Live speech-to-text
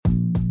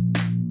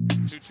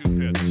2-2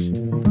 pitch.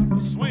 A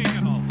swing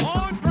and a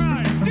long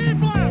drive. Deep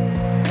left.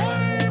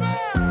 Way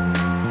back.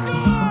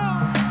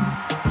 Gone!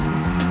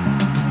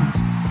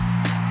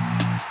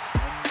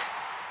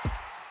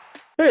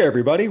 Hey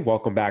everybody,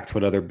 welcome back to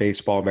another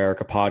Baseball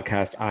America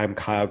podcast. I'm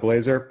Kyle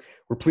Glazer.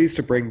 We're pleased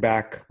to bring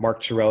back Mark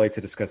Chiarelli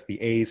to discuss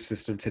the A's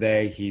system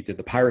today. He did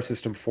the Pirate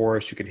system for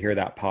us. You can hear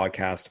that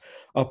podcast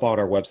up on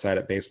our website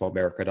at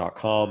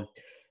baseballamerica.com.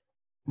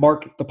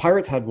 Mark, the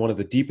Pirates had one of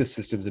the deepest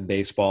systems in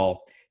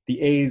baseball. The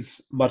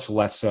A's, much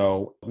less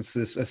so. This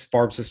is a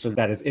farm system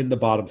that is in the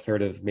bottom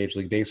third of Major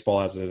League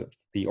Baseball as of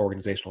the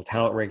organizational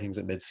talent rankings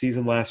at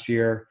midseason last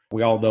year.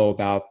 We all know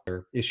about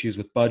their issues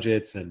with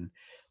budgets and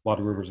a lot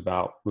of rumors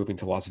about moving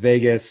to Las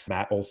Vegas.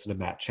 Matt Olson and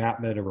Matt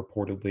Chapman are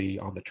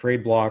reportedly on the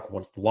trade block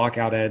once the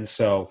lockout ends.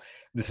 So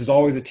this is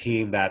always a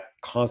team that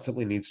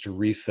constantly needs to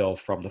refill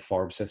from the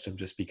farm system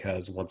just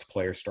because once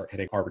players start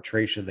hitting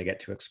arbitration, they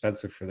get too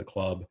expensive for the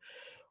club.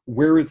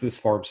 Where is this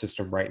farm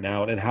system right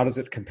now, and how does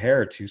it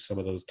compare to some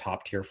of those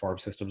top-tier farm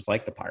systems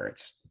like the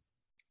Pirates?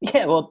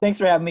 Yeah, well, thanks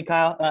for having me,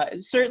 Kyle.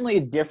 Certainly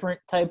a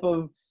different type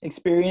of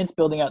experience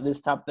building out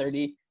this top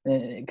 30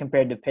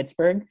 compared to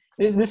Pittsburgh.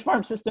 This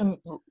farm system,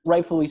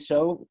 rightfully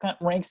so,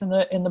 ranks in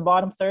the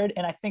bottom third.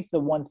 And I think the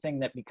one thing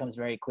that becomes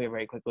very clear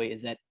very quickly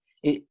is that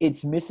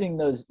it's missing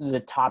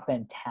the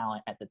top-end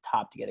talent at the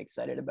top to get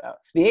excited about.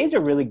 The A's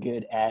are really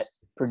good at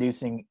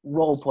producing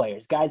role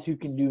players, guys who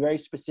can do very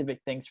specific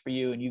things for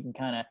you, and you can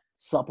kind of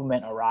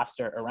supplement a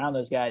roster around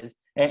those guys.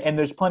 And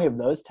there's plenty of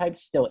those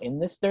types still in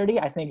this 30.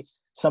 I think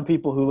some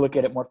people who look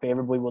at it more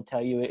favorably will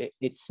tell you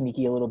it's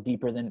sneaky a little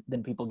deeper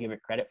than people give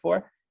it credit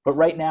for. But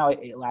right now,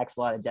 it lacks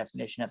a lot of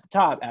definition at the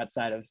top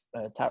outside of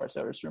Tyler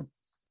Soderstrom.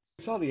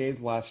 We saw the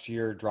A's last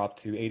year drop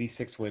to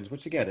 86 wins,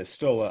 which again is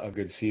still a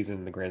good season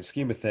in the grand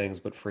scheme of things,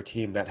 but for a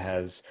team that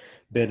has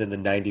been in the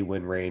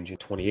 90-win range in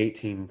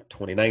 2018,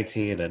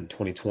 2019, and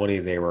 2020,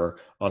 they were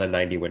on a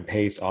 90-win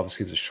pace.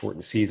 Obviously, it was a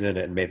shortened season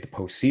and made the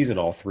postseason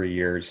all 3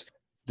 years.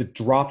 The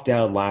drop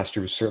down last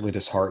year was certainly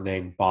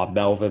disheartening. Bob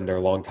Melvin, their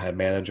longtime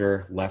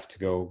manager, left to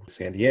go to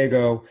San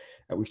Diego.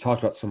 We've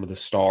talked about some of the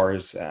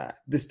stars.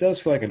 This does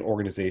feel like an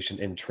organization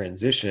in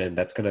transition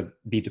that's going to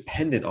be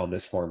dependent on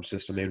this farm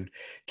system. And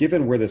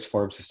given where this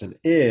farm system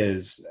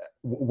is,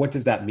 what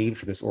does that mean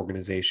for this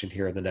organization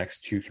here in the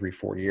next 2, 3,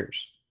 4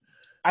 years?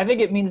 I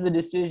think it means the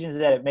decisions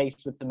that it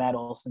makes with the Matt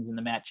Olsons and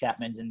the Matt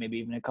Chapmans and maybe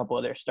even a couple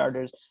of their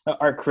starters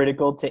are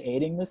critical to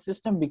aiding the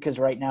system, because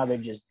right now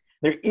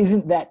there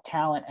isn't that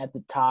talent at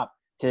the top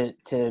to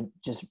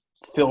just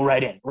fill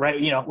right in, right?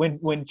 You know,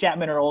 when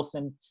Chapman or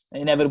Olson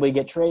inevitably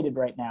get traded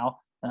right now,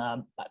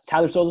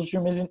 Tyler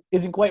Soderstrom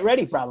isn't quite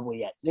ready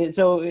probably yet.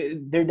 So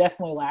they're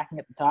definitely lacking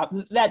at the top.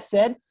 That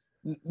said,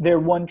 they're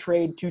 1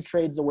 trade, 2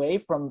 trades away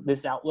from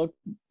this outlook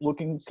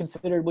looking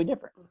considerably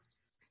different.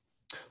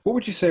 What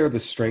would you say are the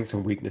strengths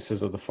and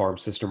weaknesses of the farm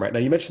system right now?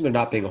 You mentioned there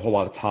not being a whole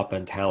lot of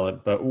top-end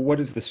talent, but what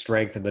is the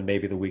strength and then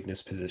maybe the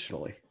weakness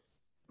positionally?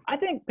 I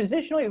think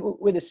positionally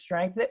with a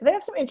strength, they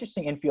have some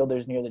interesting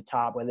infielders near the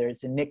top, whether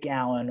it's a Nick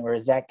Allen or a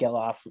Zach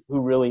Geloff, who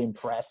really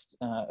impressed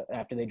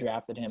after they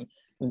drafted him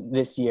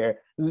this year.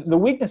 The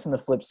weakness on the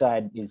flip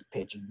side is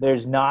pitching.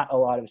 There's not a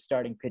lot of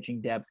starting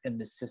pitching depth in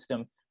this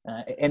system,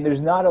 and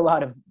there's not a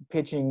lot of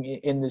pitching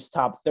in this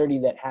top 30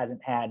 that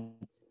hasn't had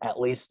at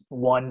least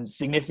one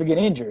significant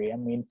injury. I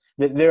mean,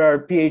 there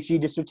are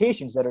PhD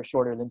dissertations that are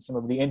shorter than some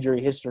of the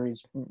injury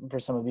histories for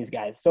some of these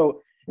guys.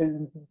 So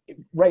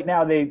right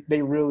now they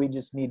really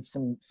just need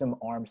some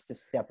arms to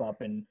step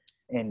up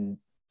and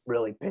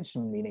really pitch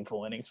some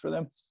meaningful innings for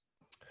them.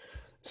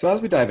 So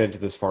as we dive into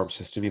this farm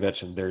system, you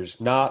mentioned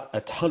there's not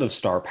a ton of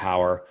star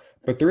power,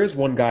 but there is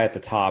one guy at the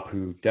top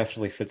who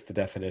definitely fits the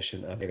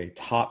definition of a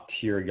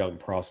top-tier young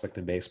prospect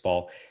in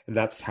baseball, and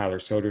that's Tyler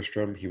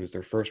Soderstrom. He was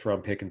their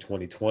first-round pick in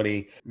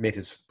 2020, made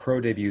his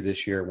pro debut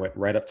this year, went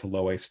right up to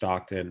Low-A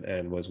Stockton,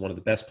 and was one of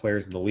the best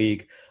players in the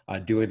league,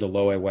 doing the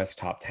Low-A West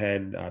Top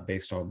 10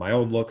 based on my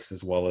own looks,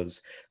 as well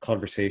as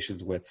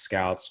conversations with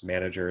scouts,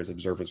 managers,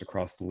 observers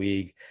across the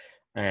league.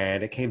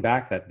 And it came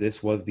back that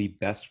this was the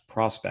best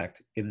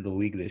prospect in the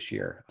league this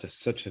year.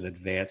 Just such an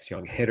advanced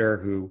young hitter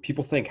who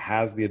people think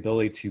has the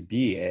ability to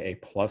be a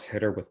plus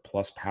hitter with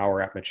plus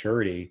power at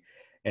maturity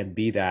and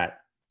be that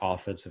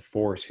offensive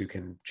force who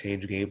can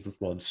change games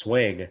with one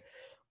swing.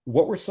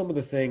 What were some of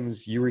the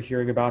things you were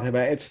hearing about him?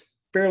 It's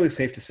fairly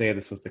safe to say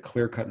this was the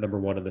clear-cut number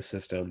 1 in the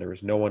system. There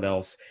was no one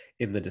else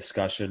in the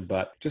discussion.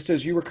 But just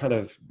as you were kind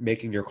of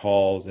making your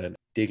calls and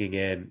digging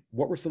in,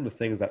 what were some of the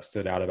things that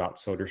stood out about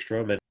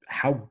Soderstrom, and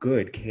how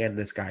good can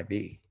this guy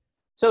be?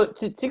 So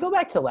to go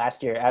back to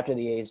last year after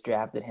the A's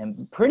drafted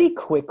him, pretty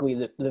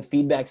quickly the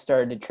feedback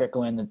started to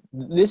trickle in that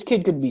this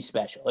kid could be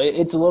special.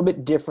 It's a little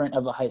bit different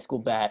of a high school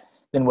bat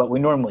than what we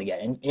normally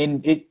get. And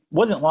it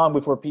wasn't long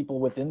before people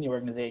within the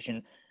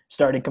organization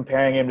started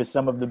comparing him to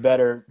some of the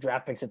better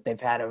draft picks that they've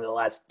had over the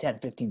last 10,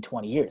 15,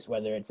 20 years,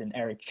 whether it's an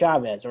Eric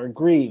Chavez or a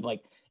Grieve.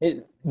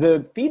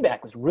 The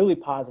feedback was really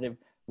positive,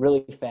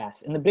 really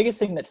fast. And the biggest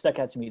thing that stuck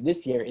out to me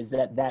this year is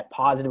that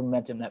positive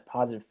momentum, that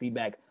positive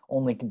feedback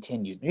only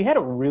continued. We had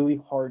a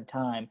really hard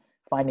time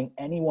finding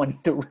anyone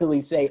to really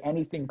say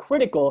anything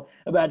critical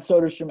about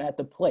Soderstrom at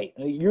the plate.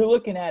 You're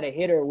looking at a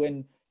hitter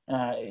when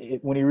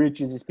he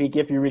reaches his peak,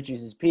 if he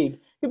reaches his peak, it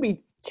could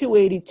be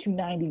 280,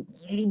 290,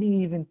 maybe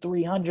even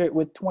 300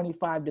 with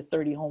 25 to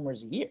 30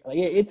 homers a year. Like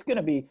it's going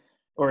to be,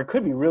 or it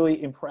could be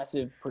really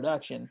impressive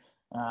production.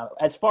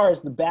 As far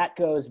as the bat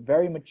goes,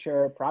 very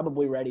mature,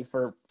 probably ready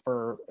for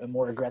a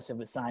more aggressive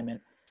assignment.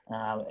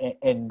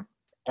 And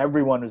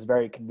everyone was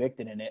very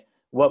convicted in it.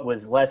 What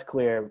was less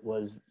clear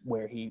was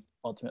where he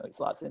ultimately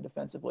slots in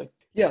defensively.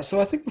 Yeah,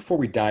 so I think before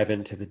we dive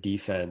into the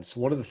defense,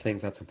 one of the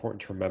things that's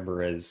important to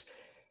remember is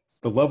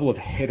the level of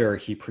hitter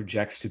he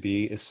projects to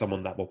be is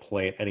someone that will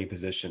play at any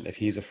position. If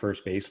he's a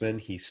first baseman,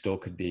 he still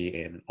could be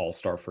an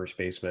all-star first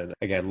baseman.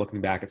 Again,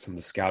 looking back at some of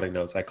the scouting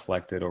notes I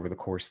collected over the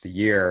course of the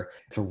year,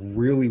 it's a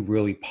really,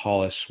 really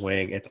polished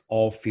swing. It's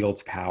all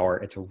fields power.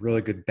 It's a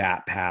really good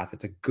bat path.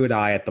 It's a good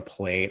eye at the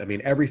plate. I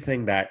mean,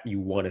 everything that you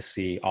want to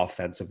see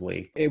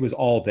offensively, it was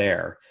all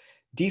there.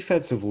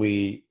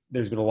 Defensively,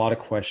 there's been a lot of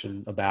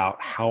question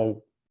about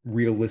how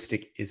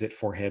realistic is it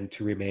for him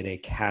to remain a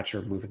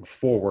catcher moving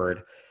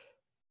forward.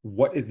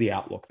 What is the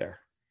outlook there?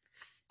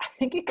 I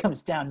think it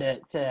comes down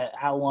to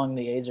how long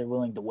the A's are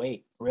willing to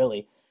wait,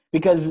 really,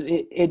 because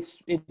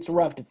it's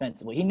rough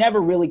defensively. He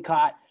never really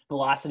caught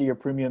velocity or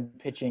premium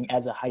pitching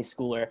as a high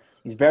schooler.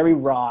 He's very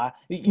raw.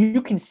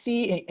 You can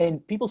see,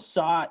 and people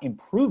saw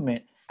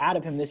improvement out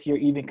of him this year,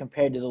 even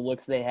compared to the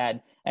looks they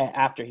had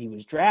after he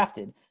was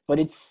drafted. But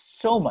it's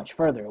so much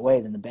further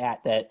away than the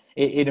bat that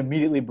it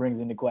immediately brings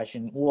into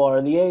question, well,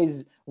 are the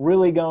A's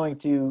really going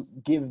to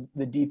give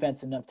the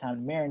defense enough time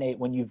to marinate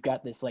when you've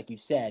got this, like you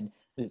said,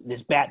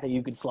 this bat that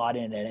you could slot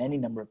in at any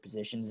number of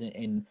positions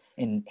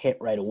and hit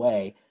right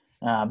away?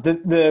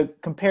 The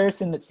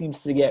comparison that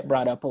seems to get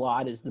brought up a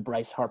lot is the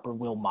Bryce Harper,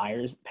 Will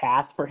Myers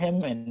path for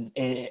him. And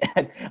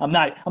I'm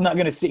not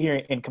going to sit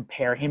here and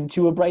compare him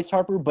to a Bryce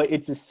Harper, but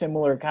it's a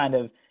similar kind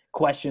of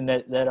question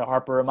that a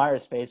Harper or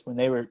Myers faced when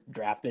they were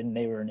drafted and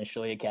they were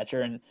initially a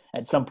catcher. And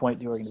at some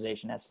point the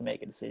organization has to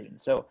make a decision.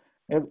 So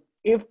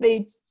if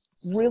they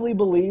really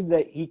believe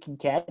that he can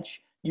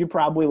catch, you're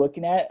probably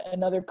looking at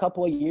another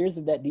couple of years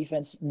of that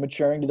defense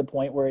maturing to the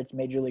point where it's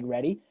major league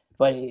ready,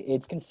 but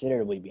it's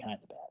considerably behind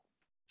the bat.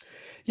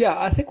 Yeah,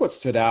 I think what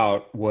stood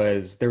out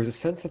was there was a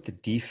sense that the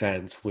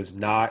defense was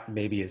not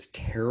maybe as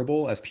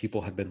terrible as people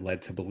had been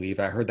led to believe.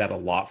 I heard that a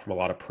lot from a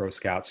lot of pro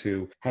scouts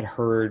who had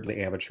heard the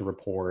amateur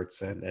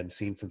reports and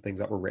seen some things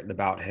that were written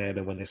about him.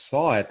 And when they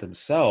saw it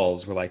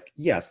themselves, were like,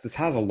 yes, this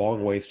has a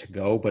long ways to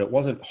go, but it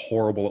wasn't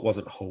horrible. It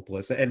wasn't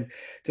hopeless. And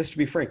just to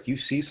be frank, you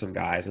see some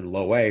guys in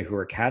low A who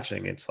are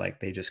catching. It's like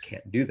they just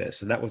can't do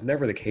this. And that was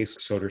never the case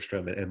with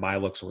Soderstrom and my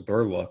looks or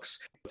their looks.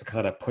 To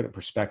kind of put in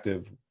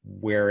perspective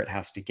where it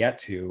has to get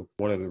to,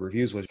 one of the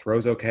reviews was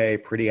throws okay,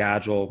 pretty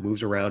agile,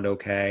 moves around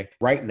okay.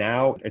 Right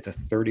now, it's a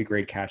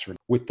 30-grade catcher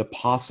with the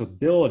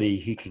possibility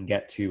he can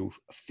get to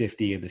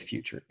 50 in the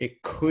future.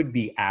 It could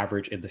be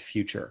average in the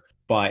future,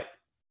 but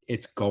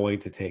it's going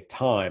to take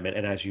time.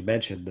 And as you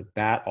mentioned, the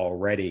bat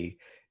already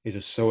is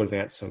just so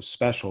advanced, so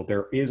special.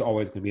 There is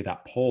always going to be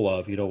that pull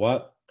of, you know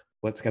what,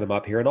 let's get him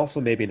up here. And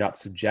also maybe not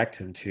subject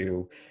him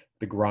to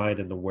the grind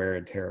and the wear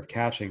and tear of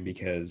catching,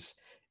 because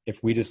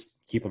if we just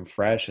keep him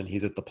fresh and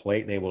he's at the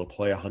plate and able to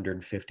play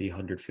 150,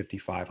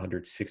 155,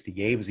 160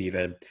 games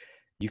even,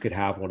 you could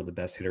have one of the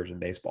best hitters in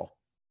baseball.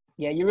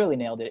 Yeah, you really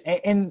nailed it.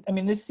 And I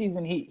mean, this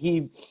season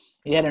he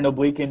had an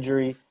oblique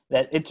injury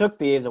that it took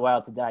the A's a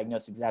while to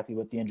diagnose exactly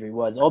what the injury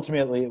was.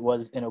 Ultimately, it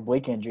was an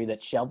oblique injury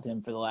that shelved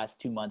him for the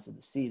last 2 months of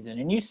the season.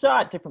 And you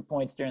saw at different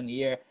points during the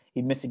year,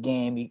 he'd miss a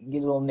game, he'd get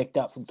a little nicked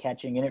up from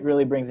catching, and it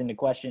really brings into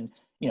question,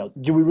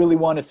 do we really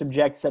want to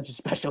subject such a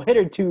special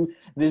hitter to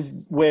this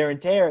wear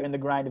and tear in the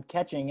grind of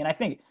catching? And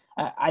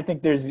I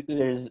think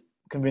there's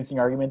convincing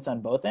arguments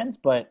on both ends,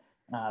 but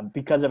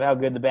because of how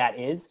good the bat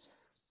is,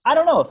 I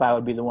don't know if I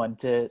would be the one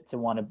to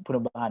want to put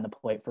him behind the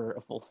plate for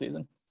a full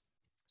season.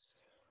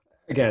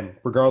 Again,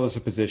 regardless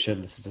of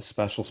position, this is a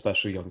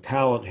special young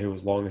talent who,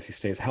 as long as he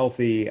stays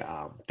healthy,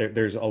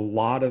 there's a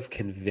lot of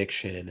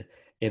conviction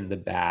in the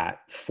bat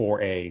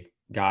for a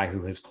guy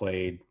who has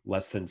played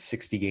less than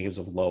 60 games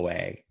of low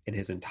A in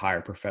his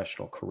entire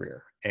professional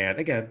career. And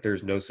again,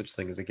 there's no such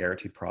thing as a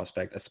guaranteed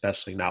prospect,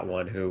 especially not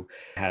one who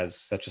has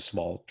such a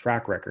small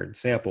track record and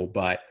sample,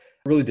 but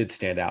really did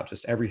stand out.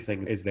 Just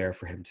everything is there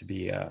for him to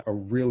be a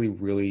really,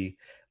 really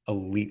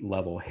elite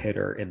level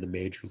hitter in the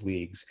major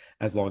leagues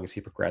as long as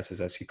he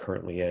progresses as he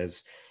currently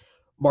is.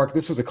 Mark,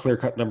 this was a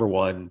clear-cut number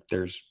one.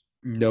 There's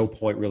no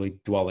point really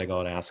dwelling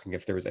on asking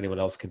if there was anyone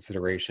else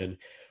consideration.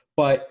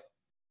 But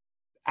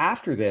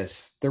after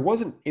this, there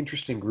was an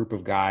interesting group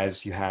of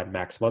guys. You had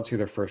Max Muncy,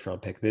 their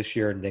first-round pick this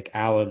year, Nick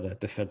Allen, the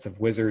defensive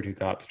wizard who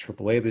got to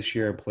AAA this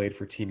year and played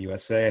for Team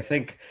USA. I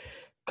think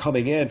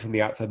coming in from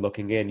the outside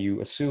looking in,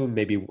 you assume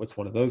maybe it's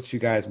one of those two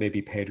guys,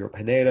 maybe Pedro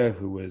Pineda,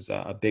 who was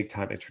a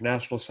big-time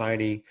international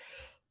signee.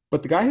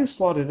 But the guy who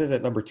slotted in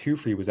at number 2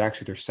 for you was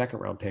actually their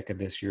second-round pick in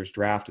this year's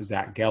draft,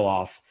 Zach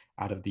Geloff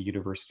out of the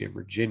University of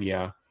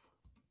Virginia.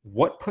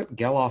 What put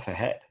Geloff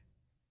ahead?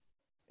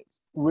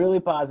 really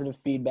positive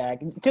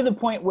feedback to the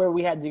point where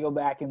we had to go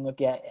back and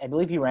look at, I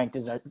believe he ranked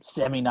as a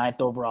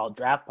 79th overall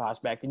draft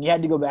prospect. And you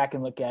had to go back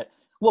and look at,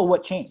 well,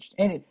 what changed?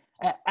 And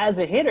as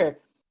a hitter,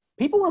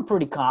 people were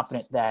pretty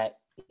confident that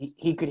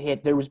he could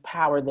hit. There was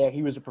power there.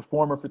 He was a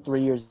performer for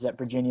 3 years at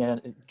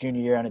Virginia,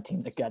 junior year on a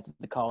team that got to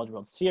the College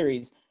World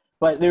Series.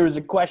 But there was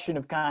a question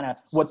of kind of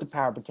what the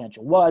power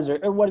potential was,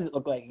 or what does it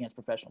look like against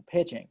professional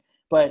pitching.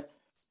 But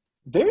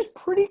there's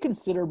pretty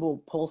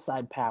considerable pull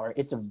side power.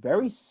 It's a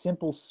very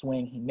simple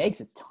swing. He makes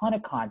a ton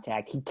of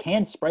contact. He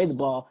can spray the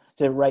ball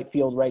to right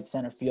field, right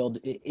center field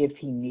if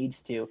he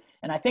needs to.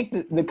 And I think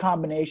the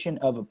combination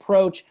of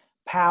approach,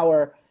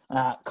 power,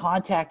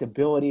 contact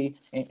ability,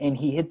 and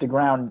he hit the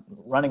ground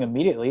running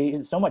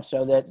immediately, so much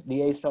so that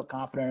the A's felt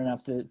confident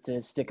enough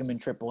to stick him in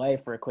AAA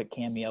for a quick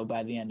cameo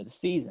by the end of the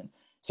season.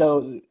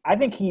 So I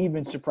think he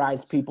even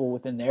surprised people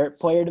within their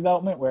player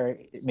development where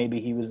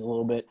maybe he was a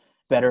little bit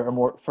better or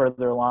more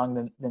further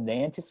along than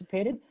they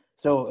anticipated.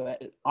 So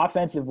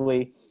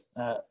offensively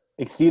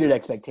exceeded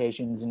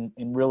expectations and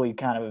really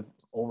kind of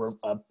over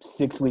a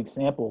 6-week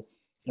sample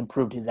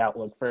improved his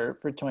outlook for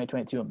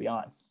 2022 and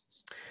beyond.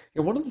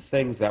 Yeah, one of the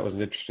things that was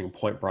an interesting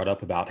point brought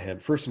up about him,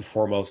 first and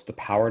foremost, the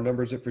power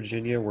numbers at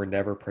Virginia were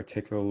never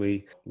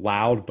particularly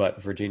loud,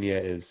 but Virginia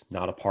is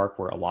not a park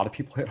where a lot of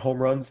people hit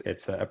home runs.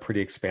 It's a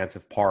pretty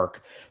expansive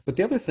park. But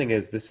the other thing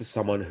is this is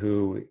someone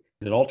who,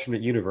 in an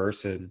alternate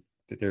universe, and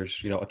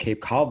there's, a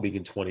Cape Cod League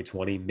in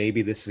 2020,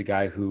 maybe this is a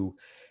guy who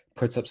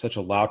puts up such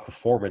a loud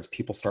performance,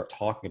 people start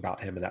talking about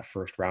him in that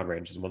first round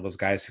range as one of those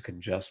guys who can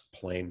just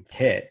plain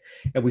hit.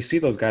 And we see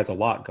those guys a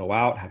lot go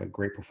out, have a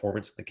great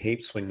performance in the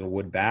Cape, swing the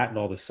wood bat, and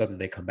all of a sudden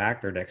they come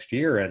back there next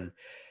year and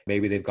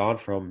maybe they've gone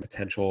from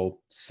potential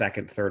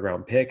second, third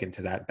round pick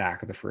into that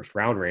back of the first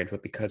round range.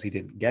 But because he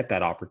didn't get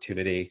that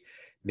opportunity,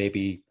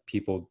 maybe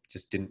people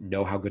just didn't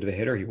know how good of a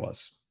hitter he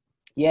was.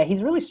 Yeah,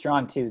 he's really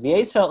strong too. The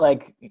A's felt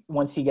like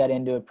once he got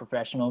into a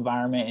professional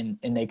environment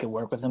and they could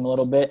work with him a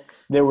little bit,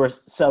 there were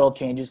subtle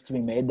changes to be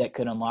made that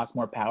could unlock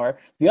more power.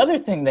 The other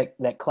thing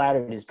that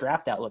clouded his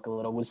draft outlook a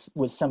little was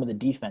some of the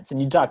defense.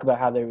 And you talk about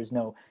how there was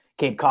no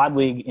Cape Cod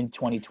League in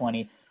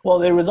 2020. Well,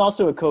 there was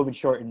also a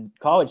COVID-shortened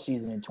college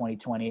season in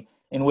 2020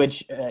 in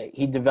which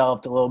he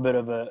developed a little bit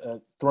of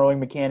a throwing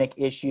mechanic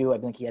issue. I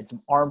think he had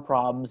some arm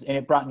problems, and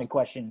it brought into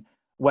question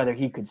whether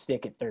he could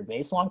stick at third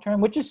base long term,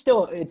 which is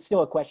still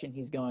a question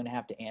he's going to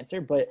have to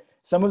answer. But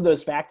some of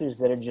those factors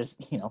that are just,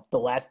 the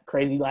last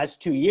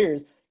 2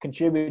 years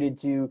contributed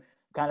to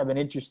kind of an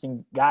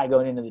interesting guy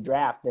going into the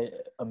draft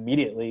that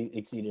immediately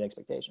exceeded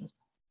expectations.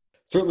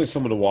 Certainly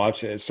someone to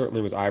watch. It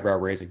certainly was eyebrow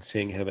raising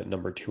seeing him at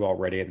number 2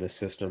 already in this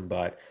system,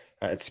 but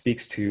it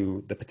speaks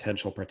to the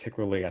potential,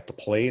 particularly at the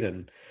plate,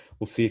 and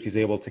we'll see if he's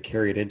able to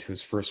carry it into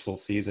his first full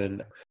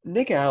season.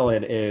 Nick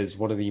Allen is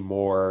one of the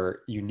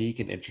more unique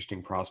and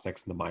interesting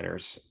prospects in the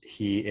minors.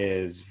 He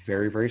is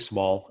very, very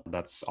small.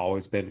 That's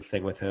always been the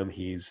thing with him.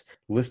 He's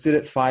listed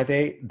at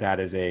 5'8". That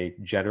is a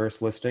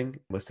generous listing,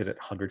 listed at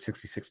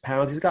 166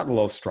 pounds. He's gotten a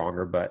little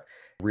stronger, but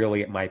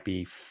really it might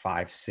be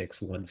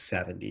 5'6",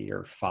 170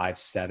 or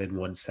 5'7",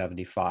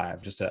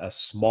 175. Just a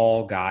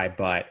small guy,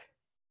 but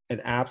an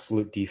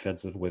absolute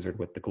defensive wizard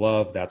with the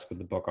glove. That's been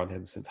the book on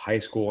him since high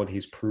school, and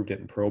he's proved it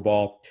in pro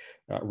ball.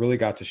 Really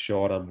got to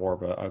show it on more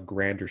of a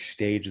grander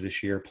stage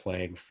this year,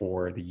 playing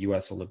for the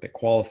U.S. Olympic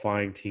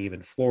qualifying team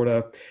in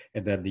Florida,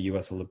 and then the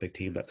U.S. Olympic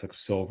team that took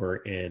silver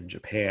in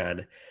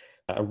Japan.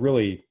 A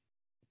really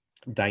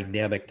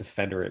dynamic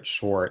defender at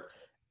short.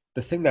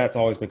 The thing that's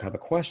always been kind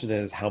of a question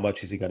is how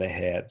much is he going to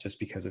hit just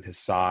because of his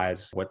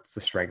size? What's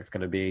the strength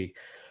going to be?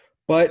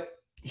 But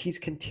he's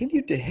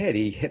continued to hit.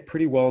 He hit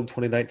pretty well in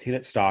 2019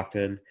 at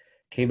Stockton.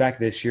 Came back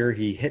this year.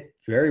 He hit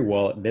very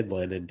well at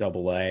Midland in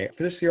AA.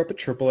 Finished the year up at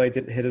AAA.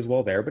 Didn't hit as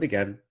well there, but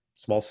again,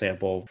 small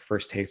sample,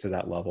 first taste of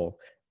that level.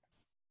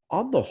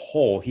 On the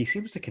whole, he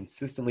seems to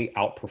consistently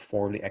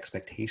outperform the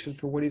expectations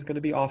for what he's going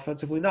to be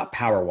offensively. Not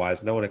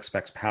power-wise. No one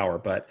expects power,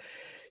 but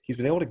he's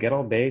been able to get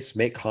on base,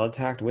 make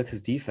contact with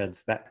his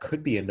defense. That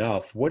could be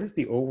enough. What is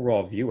the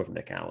overall view of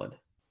Nick Allen?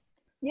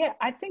 Yeah,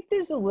 I think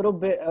there's a little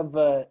bit of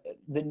the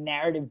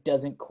narrative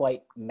doesn't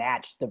quite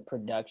match the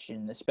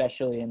production,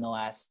 especially in the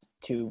last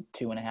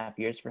 2.5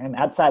 years for him.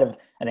 Outside of,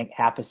 I think,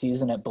 half a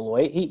season at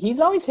Beloit, he's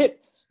always hit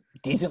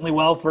decently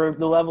well for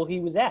the level he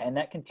was at, and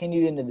that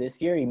continued into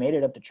this year. He made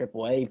it up to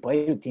AAA. He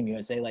played with Team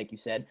USA, like you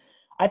said.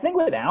 I think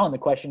with Allen, the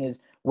question is,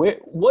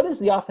 what does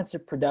the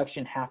offensive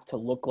production have to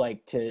look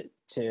like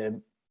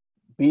to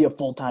be a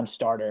full-time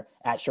starter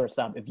at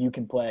shortstop if you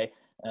can play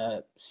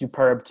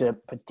superb to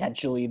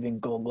potentially even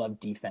Gold Glove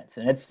defense?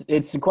 And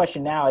it's the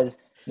question now is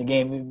the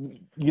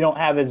game. You don't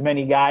have as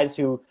many guys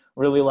who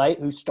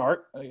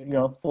start,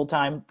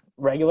 full-time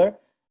regular.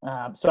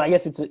 So I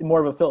guess it's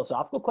more of a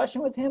philosophical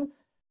question with him.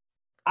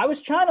 I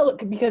was trying to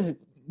look because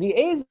the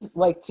A's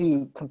like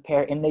to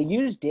compare, and they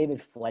use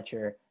David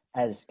Fletcher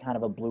as kind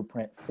of a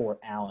blueprint for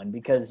Allen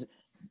because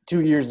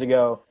 2 years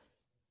ago,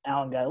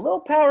 Allen got a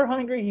little power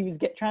hungry. He was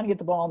trying to get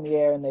the ball in the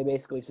air, and they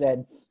basically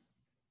said,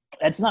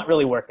 that's not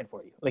really working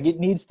for you. Like, it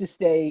needs to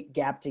stay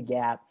gap to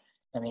gap.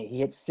 I mean, he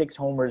hit 6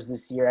 homers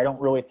this year. I don't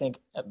really think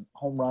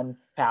home run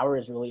power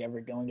is really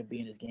ever going to be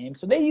in his game.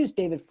 So they use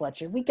David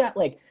Fletcher. We got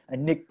like a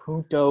Nick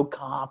Punto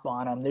comp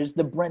on him. There's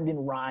the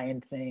Brendan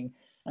Ryan thing.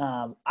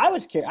 I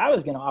was going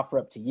to offer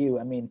up to you.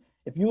 I mean,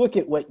 if you look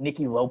at what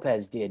Nicky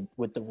Lopez did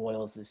with the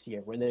Royals this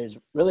year, where there's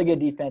really good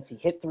defense, he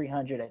hit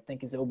 300. I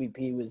think his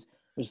OBP was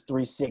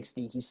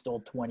 360. He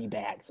stole 20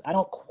 bags. I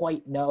don't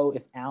quite know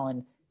if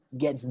Allen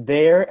gets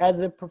there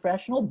as a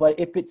professional, but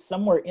if it's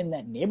somewhere in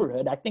that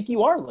neighborhood, I think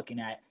you are looking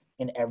at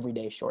an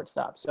everyday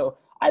shortstop. So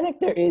I think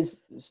there is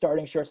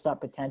starting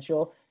shortstop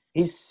potential.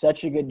 He's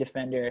such a good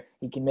defender.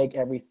 He can make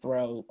every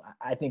throw.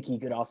 I think he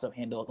could also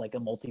handle like a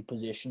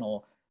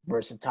multi-positional,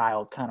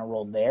 versatile kind of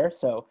role there.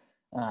 So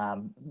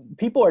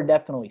people are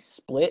definitely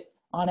split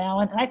on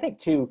Allen. And I think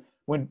too,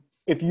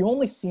 if you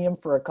only see him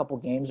for a couple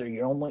games or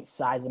you're only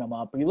sizing him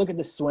up, or you look at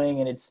the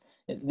swing and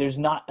there's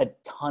not a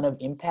ton of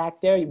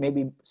impact there,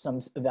 maybe some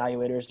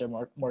evaluators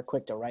are more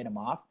quick to write him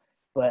off.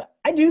 But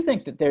I do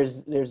think that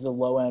there's a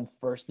low-end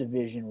first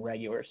division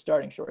regular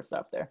starting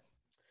shortstop there.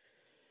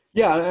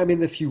 Yeah, I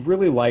mean, if you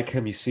really like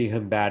him, you see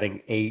him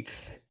batting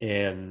 8th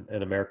in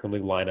an American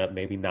League lineup,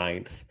 maybe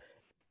 9th,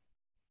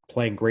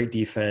 playing great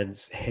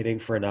defense, hitting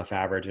for enough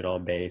average and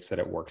on base that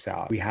it works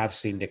out. We have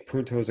seen Nick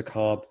Punto as a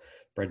comp,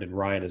 Brendan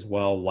Ryan as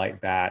well,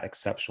 light bat,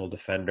 exceptional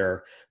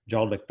defender.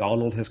 John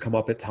McDonald has come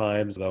up at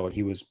times, though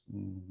he was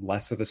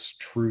less of a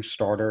true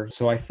starter.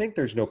 So I think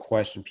there's no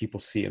question people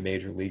see a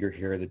major leaguer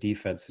here. The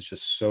defense is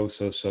just so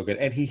good.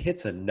 And he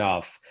hits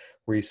enough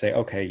where you say,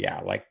 okay, yeah,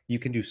 like you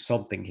can do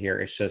something here.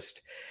 It's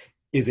just,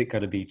 is it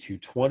going to be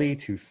 220,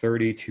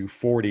 230,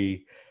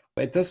 240?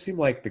 It does seem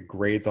like the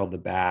grades on the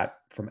bat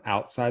from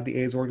outside the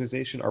A's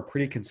organization are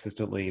pretty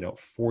consistently,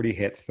 40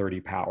 hit, 30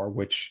 power,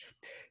 which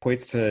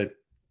equates to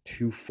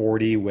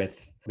 240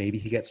 with maybe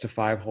he gets to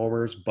 5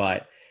 homers,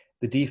 but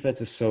the defense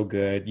is so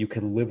good. You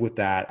can live with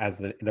that as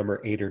the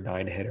number 8 or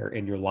 9 hitter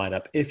in your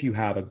lineup if you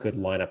have a good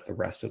lineup the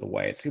rest of the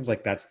way. It seems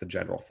like that's the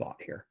general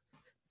thought here.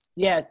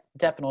 Yeah,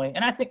 definitely.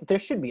 And I think there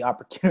should be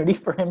opportunity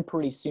for him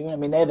pretty soon. I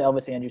mean, they have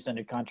Elvis Andrus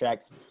under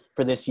contract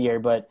for this year,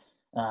 but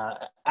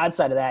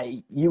outside of that,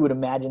 you would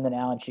imagine that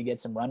Allen should get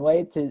some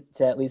runway to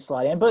at least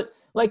slot in. But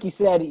like you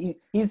said,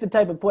 he's the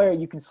type of player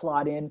you can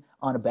slot in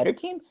on a better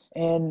team.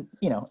 And,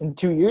 in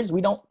 2 years,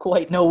 we don't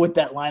quite know what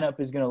that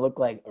lineup is going to look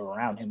like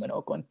around him in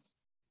Oakland.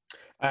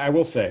 I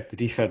will say the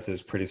defense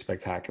is pretty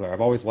spectacular.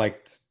 I've always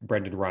liked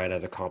Brendan Ryan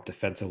as a comp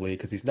defensively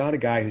because he's not a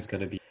guy who's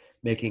going to be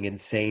making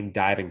insane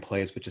diving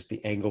plays, but just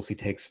the angles he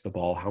takes to the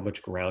ball, how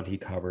much ground he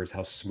covers,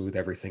 how smooth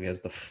everything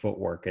is, the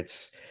footwork.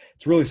 It's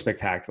really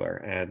spectacular,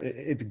 and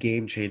it's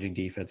game-changing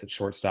defense at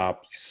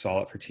shortstop. You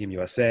saw it for Team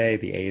USA.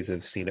 The A's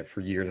have seen it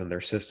for years in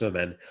their system,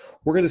 and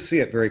we're going to see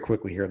it very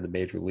quickly here in the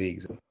major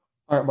leagues.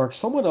 All right, Mark,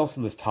 someone else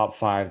in this top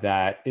 5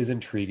 that is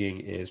intriguing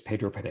is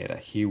Pedro Pineda.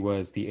 He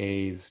was the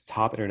A's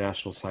top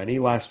international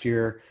signee last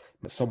year,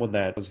 someone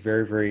that was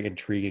very, very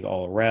intriguing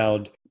all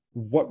around.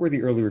 What were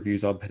the early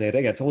reviews on Pineda?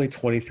 Again, it's only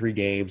 23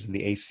 games in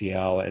the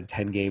ACL and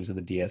 10 games in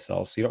the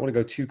DSL, so you don't want to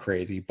go too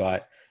crazy,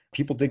 but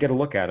people did get a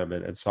look at him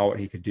and saw what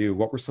he could do.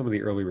 What were some of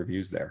the early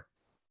reviews there?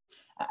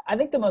 I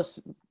think the most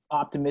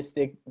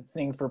optimistic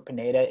thing for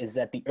Pineda is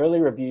that the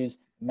early reviews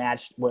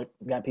matched what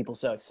got people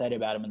so excited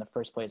about him in the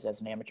first place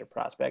as an amateur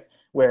prospect,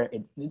 where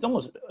it's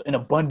almost an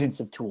abundance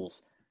of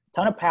tools.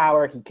 Ton of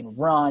power, he can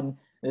run,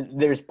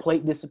 there's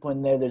plate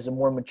discipline there, there's a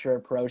more mature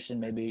approach than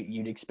maybe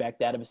you'd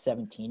expect out of a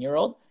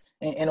 17-year-old.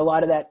 And a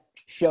lot of that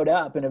showed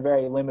up in a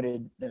very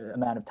limited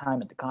amount of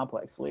time at the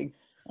Complex League,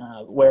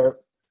 where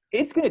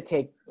it's going to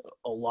take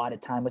a lot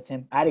of time with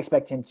him. I'd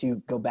expect him to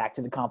go back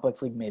to the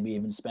Complex League, maybe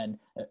even spend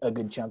a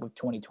good chunk of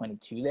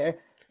 2022 there.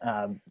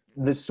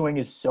 The swing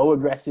is so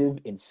aggressive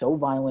and so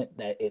violent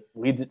that it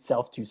leads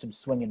itself to some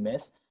swing and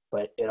miss,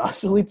 but it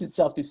also leads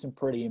itself to some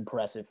pretty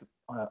impressive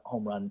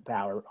home run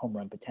power, home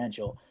run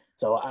potential.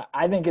 So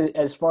I think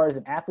as far as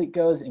an athlete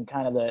goes and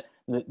kind of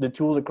the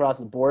tools across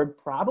the board,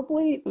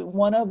 probably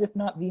one of, if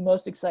not the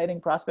most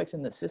exciting prospects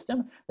in the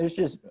system. There's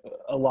just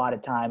a lot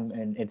of time,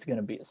 and it's going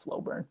to be a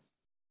slow burn.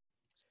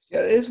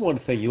 Yeah, it is one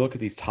thing. You look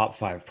at these top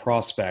 5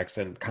 prospects,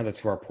 and kind of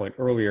to our point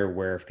earlier,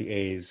 where if the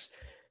A's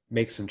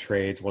make some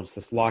trades once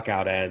this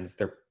lockout ends,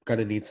 they're going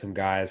to need some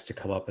guys to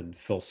come up and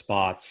fill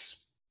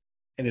spots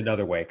in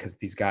another way because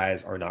these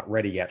guys are not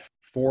ready yet.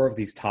 4 of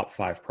these top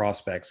 5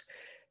 prospects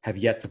have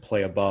yet to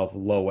play above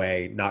low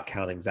A, not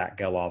counting Zach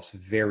Gelof's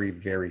very,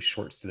 very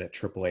short stint at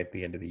AAA at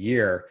the end of the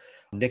year.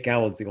 Nick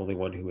Allen's the only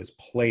one who has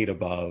played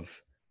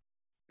above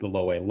the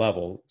low A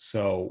level.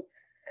 So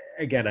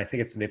again, I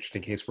think it's an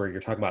interesting case where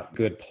you're talking about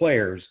good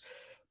players,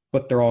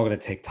 but they're all going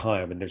to take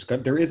time. And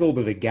there is a little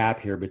bit of a gap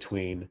here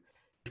between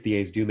if the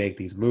A's do make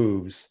these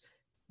moves,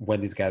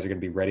 when these guys are going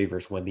to be ready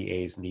versus when the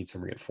A's need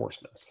some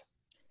reinforcements.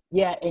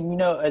 Yeah, and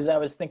as I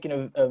was thinking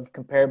of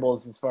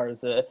comparables as far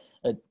as a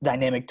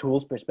dynamic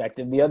tools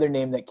perspective, the other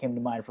name that came to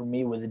mind for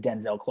me was a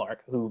Denzel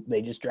Clark, who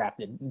they just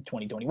drafted in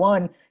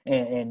 2021.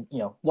 And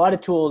a lot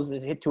of tools,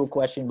 hit to a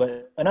question,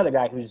 but another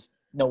guy who's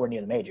nowhere near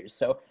the majors.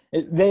 So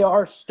they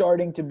are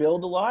starting to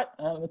build a lot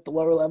at the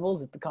lower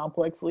levels at the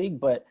Complex League,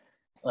 but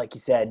like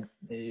you said,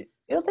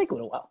 it'll take a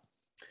little while.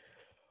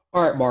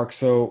 All right, Mark.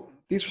 So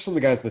these are some of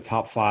the guys in the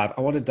top five.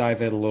 I want to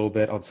dive in a little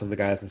bit on some of the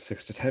guys in the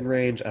 6 to 10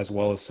 range, as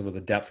well as some of the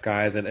depth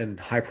guys and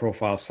high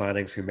profile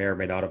signings who may or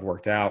may not have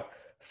worked out.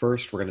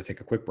 First, we're going to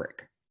take a quick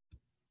break.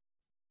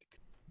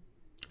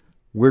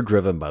 We're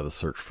driven by the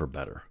search for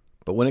better.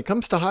 But when it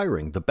comes to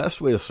hiring, the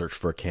best way to search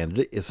for a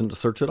candidate isn't to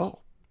search at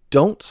all.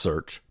 Don't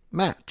search,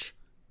 match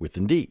with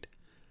Indeed.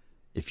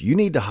 If you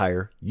need to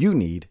hire, you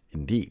need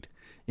Indeed.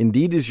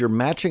 Indeed is your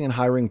matching and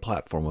hiring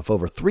platform with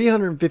over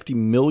 350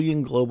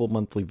 million global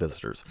monthly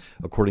visitors,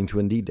 according to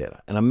Indeed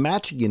data, and a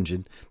matching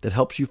engine that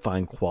helps you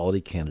find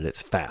quality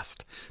candidates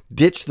fast.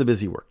 Ditch the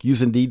busy work.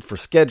 Use Indeed for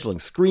scheduling,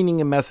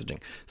 screening, and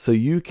messaging so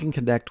you can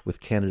connect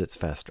with candidates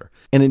faster.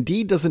 And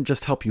Indeed doesn't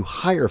just help you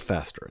hire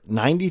faster.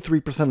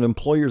 93% of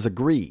employers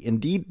agree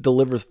Indeed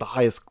delivers the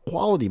highest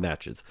quality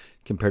matches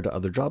compared to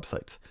other job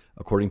sites,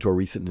 according to a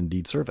recent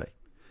Indeed survey.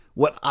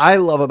 What I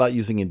love about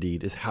using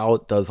Indeed is how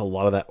it does a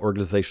lot of that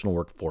organizational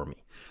work for me.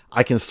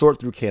 I can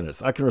sort through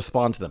candidates. I can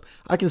respond to them.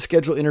 I can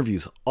schedule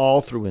interviews all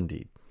through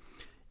Indeed.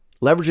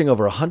 Leveraging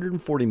over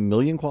 140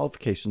 million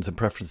qualifications and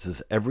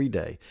preferences every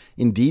day,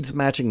 Indeed's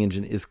matching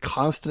engine is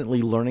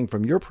constantly learning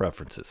from your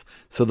preferences.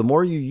 So the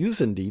more you use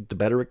Indeed, the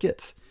better it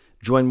gets.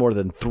 Join more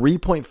than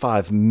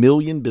 3.5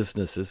 million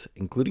businesses,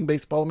 including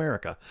Baseball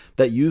America,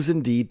 that use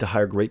Indeed to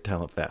hire great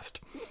talent fast.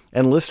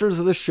 And listeners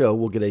of the show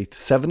will get a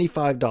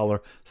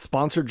 $75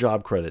 sponsored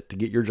job credit to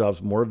get your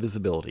jobs more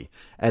visibility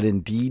at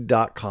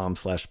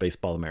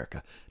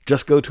Indeed.com/BaseballAmerica.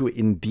 Just go to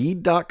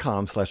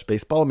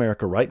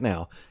Indeed.com/BaseballAmerica right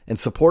now and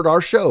support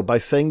our show by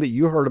saying that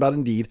you heard about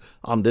Indeed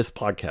on this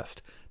podcast.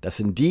 That's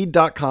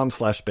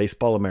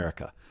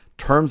Indeed.com/BaseballAmerica.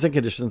 Terms and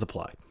conditions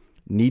apply.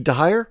 Need to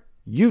hire?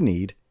 You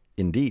need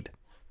Indeed.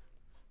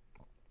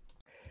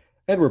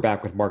 And we're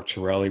back with Mark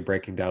Chiarelli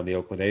breaking down the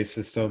Oakland A's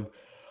system.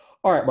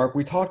 All right, Mark,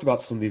 we talked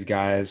about some of these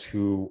guys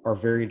who are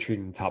very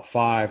intriguing in the top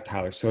five.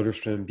 Tyler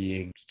Soderstrom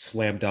being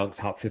slam dunk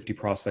top 50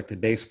 prospect in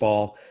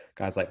baseball.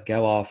 Guys like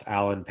Geloff,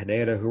 Allen,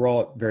 Pineda, who are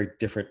all at very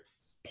different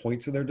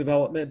points in their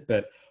development,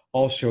 but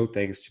all show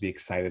things to be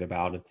excited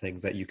about and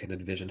things that you can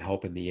envision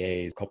helping the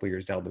A's a couple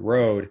years down the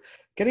road.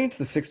 Getting into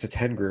the 6 to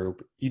 10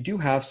 group, you do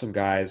have some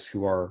guys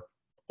who are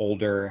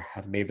older,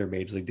 have made their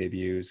major league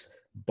debuts,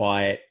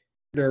 but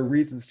there are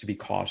reasons to be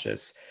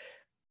cautious.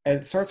 And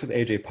it starts with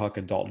AJ Puk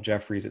and Dalton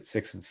Jeffries at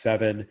 6 and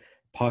 7.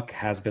 Puk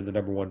has been the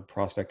number one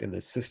prospect in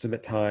this system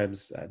at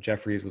times.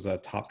 Jeffries was a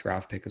top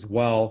draft pick as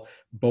well.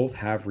 Both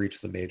have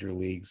reached the major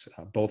leagues.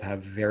 Both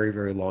have very,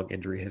 very long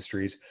injury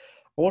histories.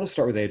 I want to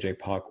start with AJ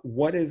Puk.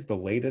 What is the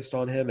latest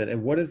on him,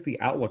 and what is the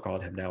outlook on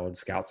him now in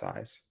scouts'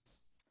 eyes?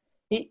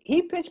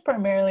 He pitched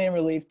primarily in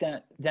relief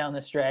down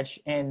the stretch,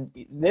 and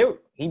he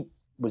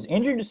was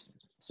injured,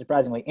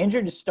 surprisingly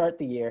injured to start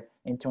the year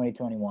in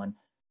 2021.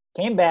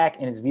 Came back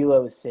and his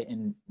velo was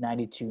sitting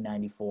 92,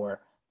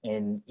 94.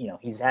 And,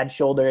 he's had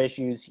shoulder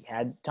issues. He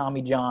had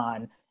Tommy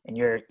John. And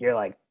you're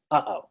like,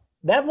 uh-oh.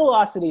 That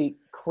velocity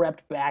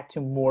crept back to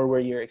more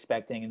where you're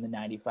expecting in the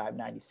 95,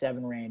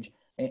 97 range.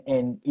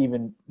 And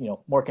even,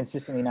 more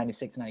consistently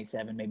 96,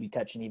 97, maybe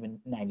touching even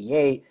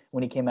 98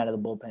 when he came out of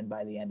the bullpen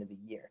by the end of the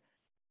year.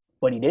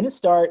 But he didn't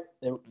start.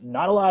 There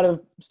not a lot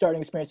of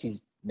starting experience. He's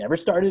never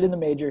started in the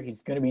major.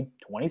 He's going to be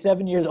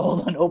 27 years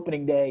old on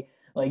opening day.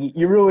 Like,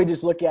 you really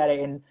just look at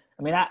it, and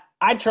I mean,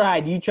 I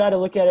tried. You try to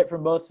look at it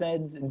from both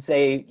sides and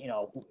say,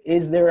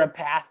 is there a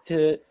path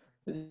to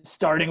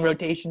starting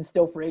rotation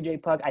still for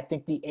AJ Puk? I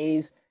think the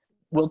A's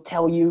will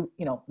tell you,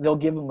 they'll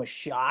give him a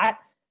shot,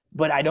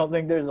 but I don't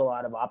think there's a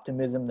lot of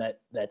optimism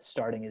that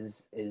starting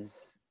is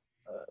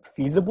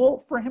feasible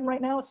for him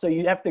right now. So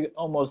you have to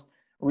almost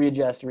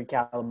readjust,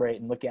 recalibrate,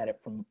 and look at it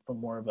from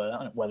more of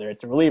whether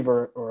it's a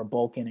reliever or a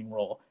bulk inning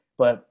role.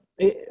 But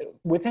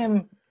with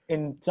him,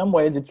 in some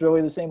ways, it's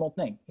really the same old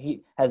thing.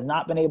 He has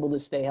not been able to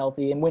stay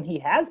healthy. And when he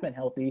has been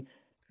healthy,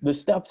 the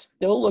stuff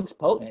still looks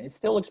potent. It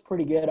still looks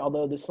pretty good,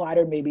 although the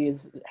slider maybe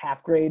is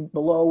half grade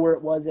below where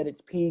it was at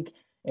its peak.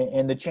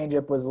 And the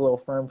changeup was a little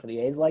firm for the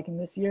A's liking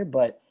this year.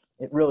 But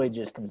it really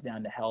just comes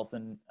down to health.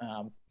 And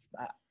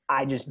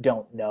I just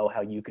don't know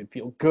how you could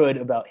feel good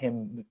about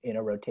him in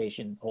a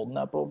rotation holding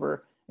up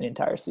over an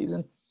entire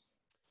season.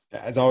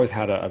 Has always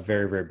had a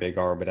very, very big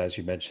arm. But as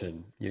you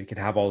mentioned, you can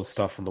have all the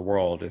stuff in the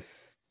world.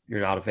 If you're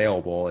not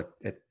available,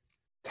 it's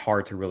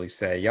hard to really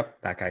say,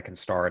 yep, that guy can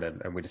start,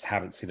 and we just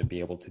haven't seen him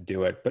be able to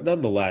do it. But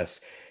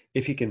nonetheless,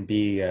 if he can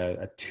be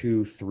a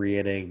 2-3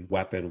 inning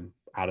weapon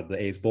out of the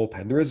A's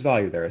bullpen, there is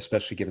value there,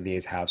 especially given the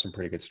A's have some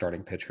pretty good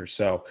starting pitchers.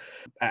 So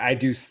I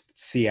do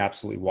see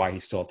absolutely why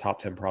he's still a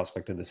top 10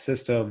 prospect in the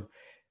system.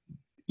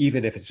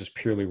 Even if it's just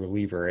purely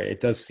reliever,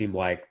 it does seem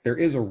like there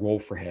is a role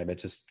for him. It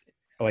just,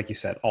 like you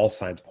said, all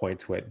signs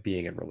point to it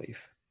being in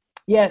relief.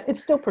 Yeah,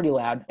 it's still pretty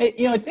loud.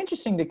 It's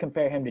interesting to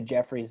compare him to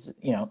Jeffries.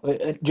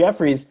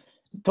 Jeffries,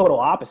 total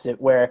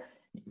opposite, where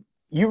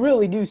you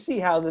really do see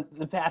how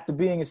the path to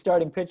being a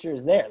starting pitcher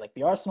is there. Like,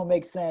 the arsenal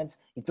makes sense.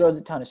 He throws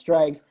a ton of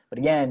strikes. But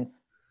again,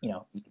 he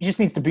just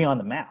needs to be on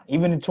the mound.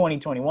 Even in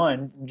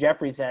 2021,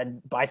 Jeffries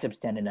had biceps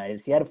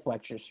tendonitis. He had a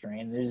flexor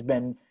strain. There's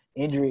been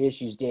injury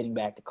issues dating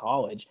back to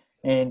college.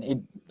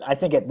 And I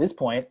think at this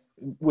point,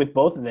 with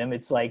both of them,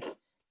 it's like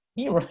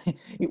you're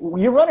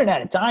running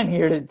out of time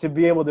here to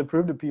be able to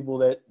prove to people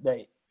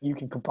that you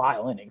can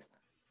compile innings.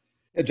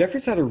 Yeah,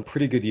 Jeffries had a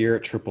pretty good year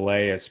at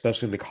AAA,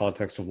 especially in the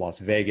context of Las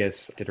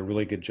Vegas. Did a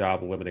really good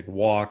job limiting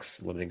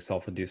walks, limiting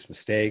self-induced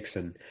mistakes,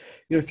 and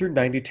through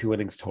 92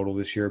 innings total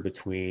this year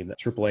between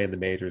AAA and the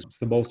majors. It's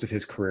the most of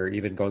his career,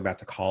 even going back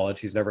to college.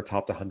 He's never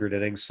topped 100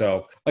 innings.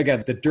 So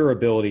again, the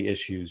durability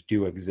issues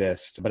do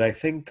exist, but I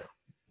think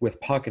with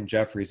Puck and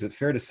Jeffries, it's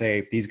fair to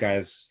say these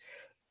guys,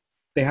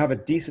 they have a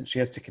decent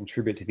chance to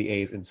contribute to the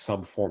A's in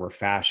some form or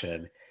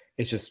fashion.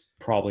 It's just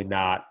probably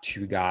not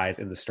two guys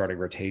in the starting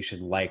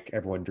rotation like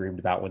everyone dreamed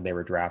about when they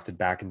were drafted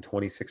back in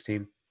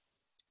 2016.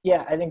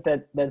 Yeah, I think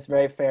that's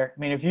very fair. I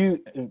mean, if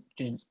you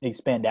just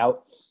expand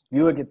out,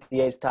 you look at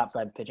the A's top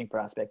 5 pitching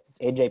prospects.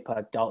 It's AJ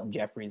Puck, Dalton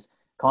Jeffries,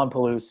 Colin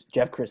Palouse,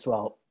 Jeff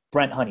Criswell,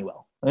 Brent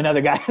Honeywell.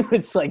 Another guy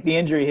who's like the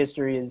injury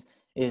history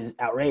is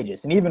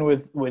outrageous. And even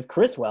with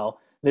Criswell,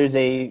 there's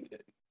a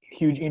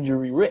huge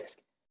injury risk.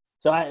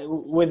 So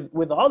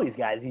with all these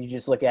guys, you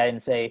just look at it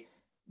and say,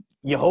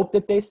 you hope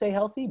that they stay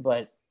healthy,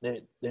 but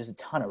there's a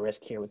ton of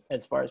risk here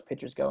as far as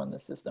pitchers go in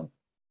this system.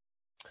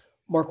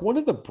 Mark, one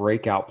of the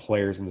breakout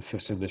players in the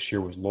system this year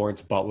was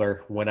Lawrence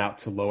Butler, went out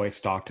to Low-A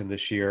Stockton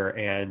this year,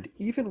 and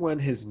even when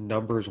his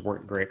numbers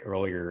weren't great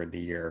earlier in the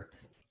year,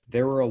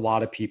 there were a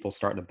lot of people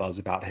starting to buzz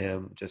about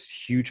him,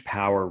 just huge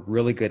power,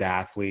 really good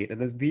athlete.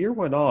 And as the year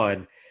went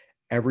on,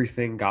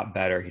 everything got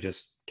better. He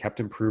just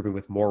kept improving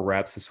with more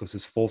reps. This was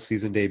his full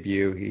season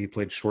debut. He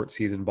played short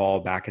season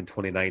ball back in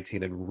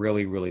 2019 and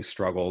really, really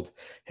struggled.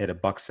 Hit a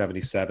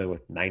 $177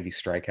 with 90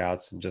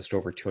 strikeouts and just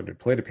over 200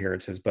 plate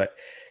appearances, but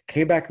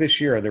came back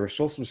this year and there were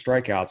still some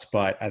strikeouts.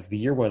 But as the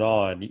year went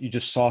on, you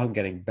just saw him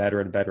getting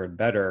better and better and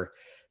better.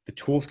 The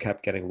tools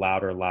kept getting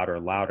louder and louder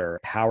and louder.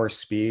 Power,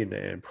 speed,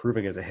 and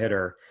improving as a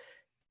hitter.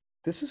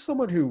 This is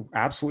someone who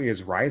absolutely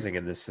is rising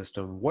in this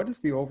system. What is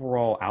the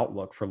overall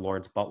outlook for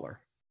Lawrence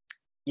Butler?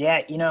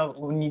 Yeah,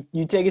 when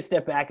you take a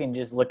step back and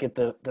just look at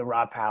the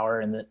raw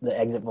power and the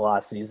exit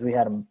velocities, we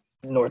had him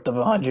north of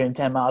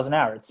 110 miles an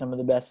hour. It's some of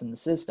the best in the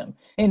system.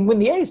 And when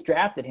the A's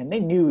drafted him,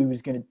 they knew he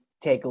was going to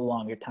take a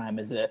longer time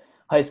as a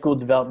high school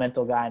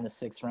developmental guy in the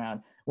 6th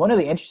round. One of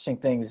the interesting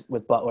things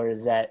with Butler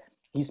is that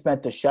he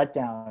spent the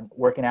shutdown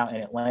working out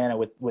in Atlanta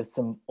with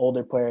some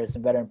older players,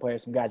 some veteran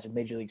players, some guys with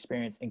major league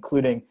experience,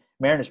 including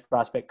Mariners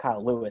prospect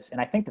Kyle Lewis. And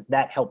I think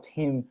that helped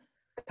him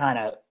kind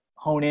of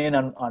hone in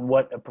on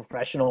what a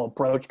professional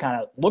approach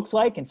kind of looks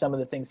like and some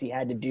of the things he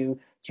had to do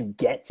to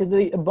get to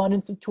the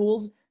abundance of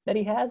tools that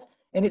he has.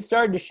 And it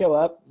started to show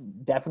up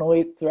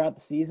definitely throughout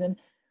the season.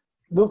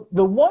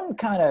 The one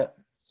kind of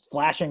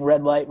flashing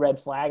red light, red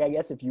flag, I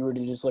guess, if you were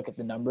to just look at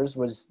the numbers,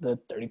 was the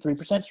 33%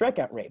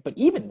 strikeout rate. But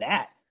even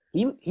that,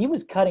 he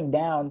was cutting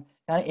down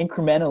kind of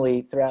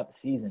incrementally throughout the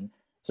season.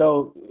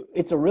 So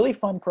it's a really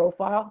fun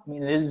profile. I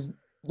mean, it is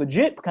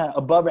legit kind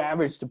of above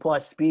average to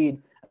plus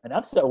speed,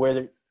 enough so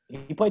where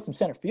he played some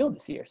center field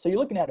this year. So you're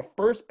looking at a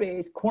first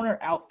base, corner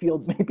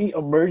outfield, maybe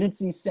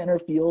emergency center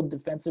field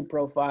defensive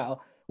profile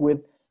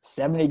with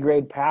 70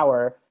 grade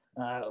power,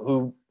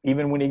 who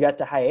even when he got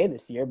to high A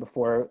this year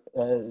before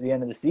the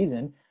end of the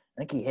season,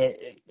 I think he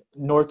hit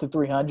north of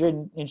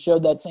 300 and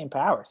showed that same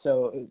power.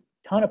 So a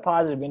ton of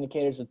positive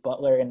indicators with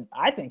Butler. And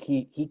I think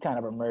he kind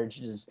of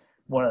emerged as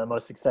one of the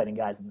most exciting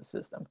guys in the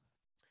system.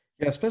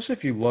 Yeah, especially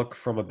if you look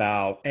from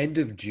about end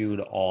of June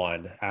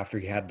on, after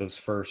he had those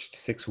first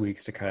 6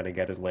 weeks to kind of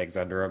get his legs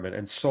under him.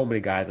 And so many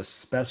guys,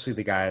 especially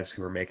the guys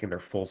who are making their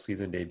full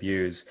season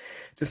debuts,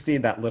 just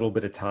need that little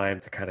bit of time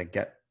to kind of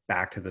get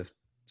back to the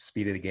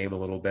speed of the game a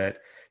little bit.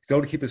 He's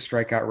able to keep his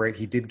strikeout rate.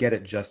 He did get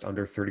it just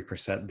under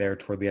 30% there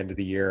toward the end of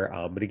the year.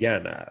 But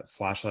again,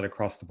 slash line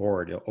across the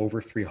board,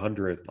 over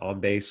 300 on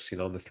base, in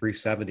the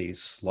 370s,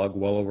 slug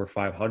well over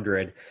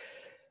 500.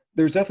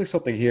 There's definitely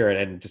something here.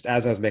 And just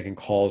as I was making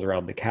calls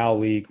around the Cal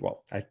League,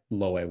 well,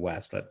 Low A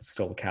West, but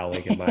still the Cal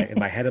League in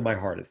my head and my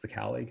heart is the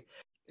Cal League.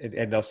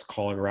 And us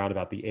calling around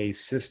about the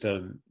A's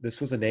system, this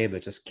was a name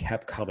that just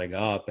kept coming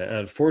up. And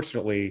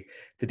unfortunately,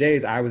 the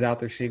days I was out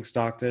there seeing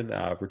Stockton,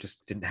 we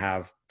just didn't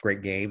have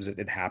great games.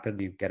 It happens.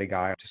 You get a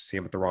guy, just see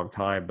him at the wrong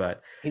time.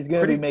 But he's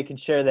going to be making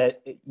sure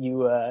that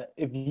you,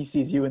 if he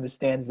sees you in the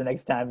stands the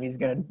next time, he's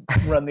going to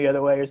run the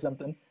other way or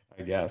something.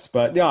 I guess.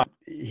 But yeah,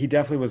 he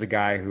definitely was a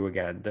guy who,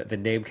 again, the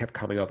name kept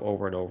coming up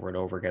over and over and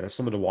over again as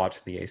someone to watch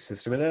in the A's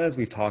system. And as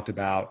we've talked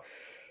about,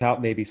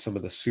 without maybe some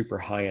of the super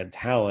high-end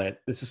talent,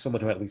 this is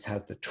someone who at least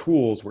has the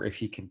tools where if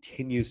he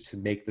continues to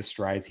make the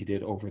strides he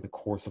did over the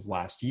course of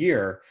last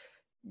year,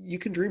 you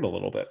can dream a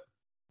little bit.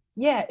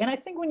 Yeah, and I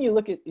think when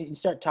you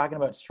start talking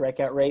about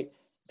strikeout rate,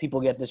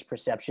 people get this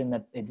perception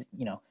that it's,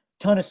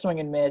 ton of swing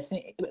and miss.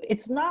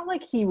 It's not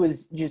like he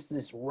was just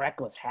this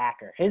reckless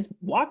hacker. His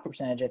walk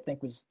percentage, I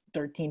think, was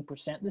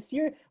 13% this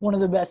year, one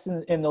of the best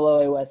in the Low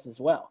A West as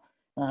well.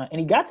 And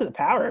he got to the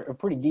power a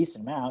pretty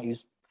decent amount. He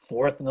was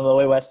 4th in the Low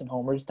A West in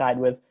homers, tied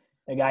with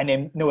a guy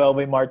named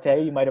Noelvi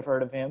Marte. You might have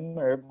heard of him,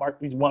 or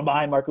he's one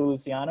behind Marco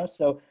Luciano.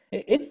 So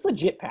it's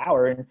legit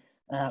power. And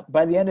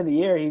By the end of the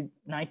year, he's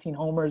 19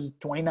 homers,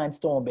 29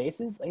 stolen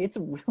bases. Like, it's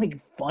a really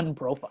fun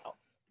profile.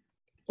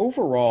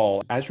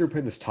 Overall, as you were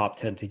putting this top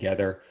 10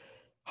 together,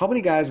 how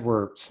many guys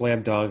were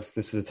slam dunks?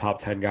 This is a top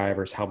 10 guy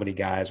versus how many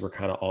guys were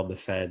kind of on the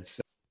fence?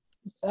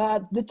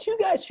 The two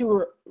guys who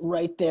were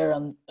right there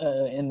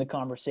in the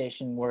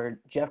conversation were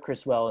Jeff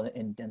Criswell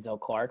and Denzel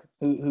Clark,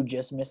 who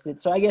just missed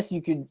it. So I guess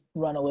you could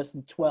run a list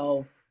of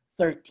 12,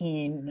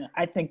 13.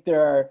 I think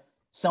there are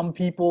some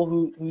people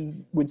who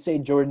would say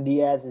Jordan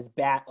Diaz's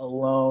bat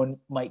alone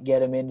might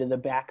get him into the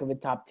back of a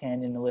top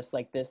 10 in a list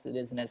like this that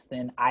isn't as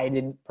thin. I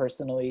didn't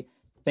personally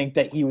think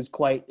that he was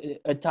quite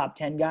a top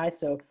 10 guy.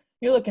 So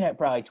you're looking at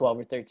probably 12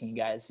 or 13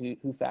 guys who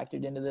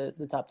factored into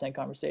the top 10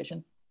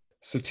 conversation.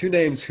 So two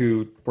names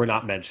who were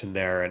not mentioned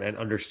there, and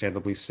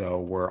understandably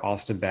so, were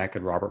Austin Beck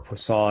and Robert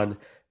Puason.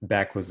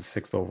 Beck was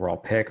the 6th overall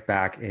pick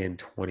back in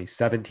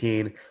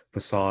 2017.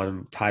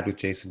 Puason tied with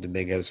Jason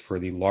Dominguez for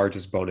the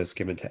largest bonus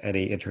given to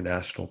any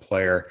international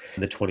player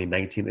in the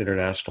 2019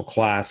 international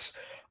class.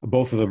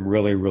 Both of them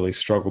really, really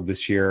struggled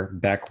this year.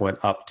 Beck went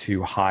up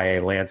to high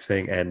A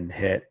Lansing and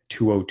hit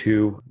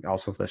 202.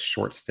 Also, with a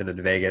short stint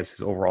in Vegas,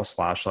 his overall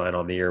slash line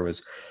on the year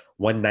was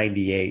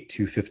 198,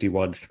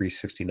 251,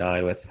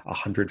 369 with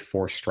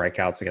 104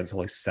 strikeouts against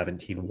only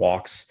 17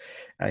 walks.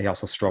 He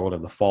also struggled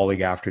in the fall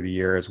league after the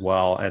year as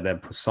well. And then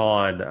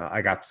Puason,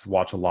 I got to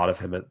watch a lot of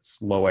him at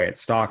low A at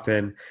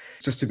Stockton.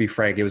 Just to be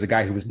frank, it was a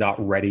guy who was not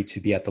ready to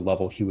be at the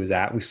level he was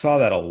at. We saw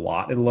that a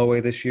lot in low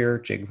A this year.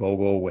 Jake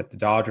Vogel with the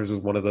Dodgers was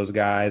one of those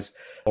guys.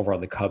 Over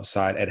on the Cubs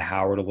side, Ed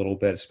Howard a little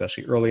bit,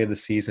 especially early in the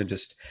season.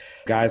 Just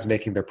guys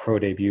making their pro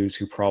debuts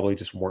who probably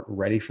just weren't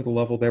ready for the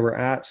level they were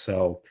at.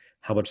 So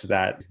how much of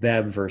that is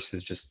them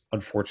versus just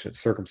unfortunate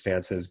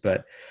circumstances.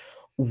 But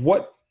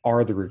what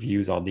are the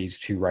reviews on these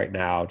two right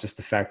now? Just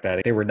the fact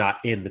that they were not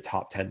in the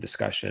top 10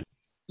 discussion.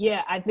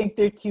 Yeah, I think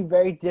they're two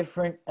very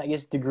different, I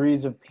guess,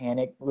 degrees of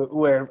panic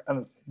where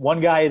one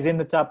guy is in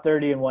the top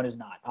 30 and one is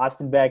not.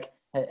 Austin Beck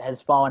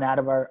has fallen out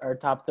of our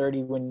top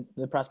 30 when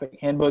the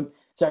prospect handbook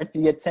starts to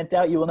get sent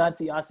out. You will not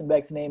see Austin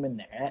Beck's name in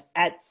there.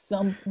 At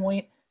some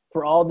point,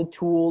 for all the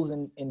tools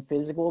and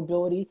physical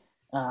ability,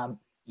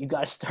 you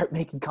got to start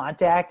making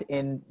contact,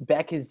 and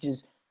Beck has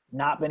just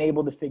not been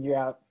able to figure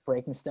out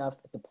breaking stuff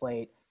at the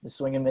plate. The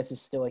swing and miss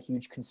is still a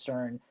huge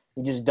concern.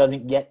 He just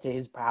doesn't get to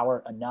his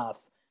power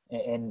enough,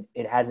 and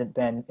it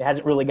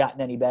hasn't really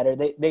gotten any better.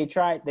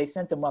 They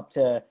sent him up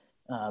to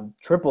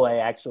AAA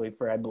actually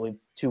for, I believe,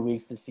 2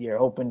 weeks this year,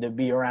 hoping to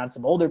be around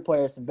some older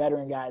players, some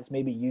veteran guys,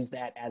 maybe use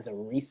that as a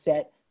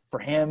reset for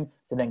him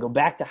to then go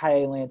back to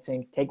high A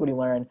Lansing, take what he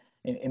learned,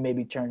 and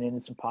maybe turn it into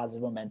some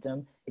positive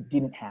momentum. It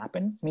didn't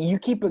happen. I mean, you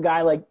keep a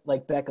guy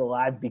like Beck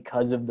alive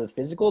because of the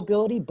physical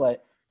ability,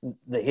 but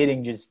the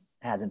hitting just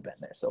hasn't been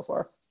there so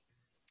far.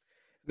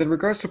 In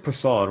regards to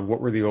Puason,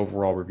 what were the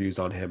overall reviews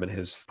on him and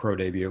his pro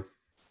debut?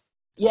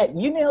 Yeah,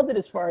 you nailed it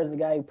as far as the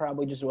guy who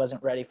probably just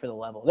wasn't ready for the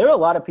level. There were a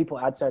lot of people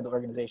outside the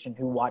organization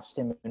who watched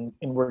him and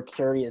were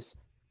curious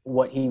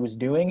what he was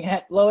doing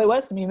at Low A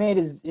West. I mean, he made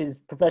his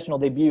professional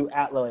debut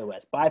at Low A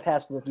West,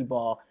 bypassed rookie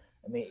ball.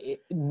 I mean,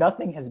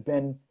 nothing has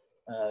been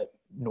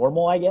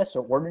normal, I guess,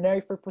 or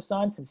ordinary for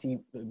Puason since he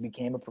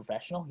became a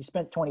professional. He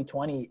spent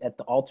 2020 at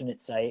the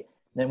alternate site,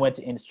 then went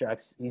to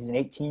Instructs. He's an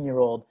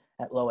 18-year-old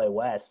at Low A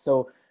West.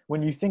 So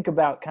when you think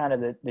about kind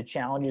of the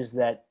challenges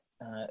that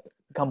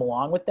come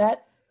along with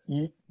that,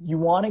 you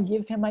want to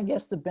give him, I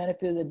guess, the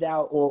benefit of the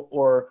doubt,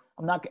 or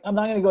I'm not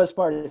going to go as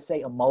far as to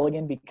say a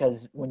mulligan,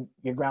 because when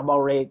your ground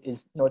ball rate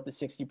is north of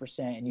 60%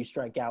 and you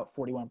strike out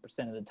 41%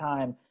 of the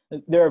time,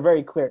 there are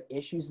very clear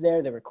issues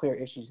there. There were clear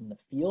issues in the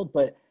field,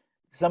 but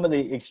some of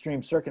the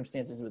extreme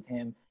circumstances with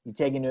him, you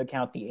take into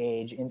account the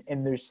age,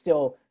 and there's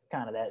still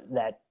kind of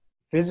that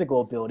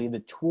physical ability. The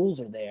tools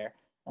are there.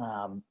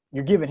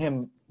 You're giving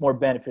him more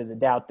benefit of the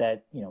doubt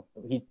that, you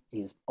know,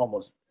 he's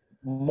almost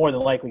more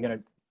than likely going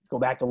to go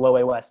back to Low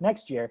A West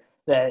next year,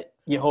 that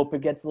you hope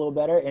it gets a little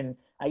better. And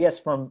I guess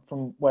from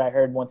what I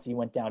heard, once he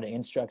went down to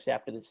Instructs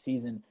after the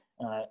season,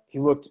 he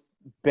looked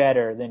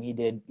better than he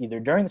did either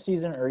during the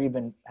season or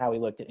even how he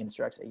looked at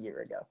Instructs a year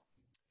ago.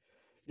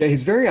 Yeah,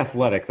 he's very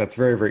athletic. That's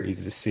very, very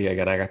easy to see.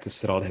 Again, I got to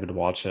sit on him and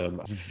watch him.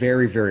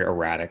 Very, very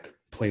erratic.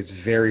 Plays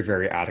very,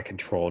 very out of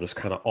control, just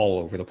kind of all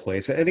over the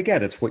place. And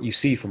again, it's what you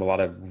see from a lot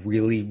of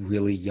really,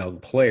 really young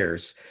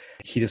players.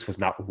 He just was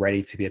not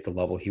ready to be at the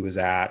level he was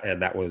at,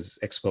 and that was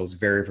exposed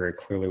very, very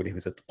clearly when he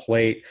was at the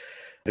plate.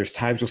 There's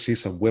times you'll see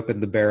some whip in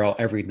the barrel.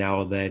 Every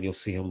now and then you'll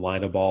see him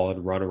line a ball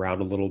and run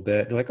around a little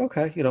bit. You're like,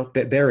 okay, you know,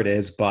 there it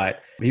is.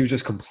 But he was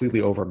just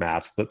completely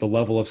overmatched. The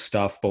level of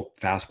stuff, both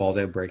fastballs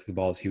and breaking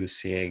balls he was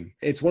seeing.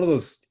 It's one of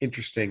those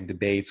interesting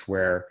debates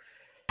where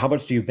how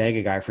much do you bang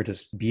a guy for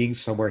just being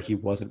somewhere he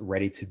wasn't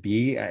ready to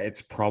be?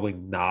 It's probably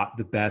not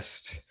the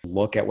best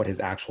look at what his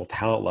actual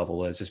talent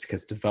level is, just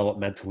because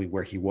developmentally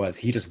where he was,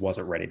 he just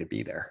wasn't ready to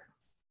be there.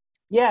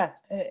 Yeah,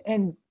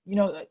 and you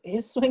know,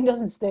 his swing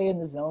doesn't stay in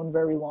the zone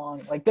very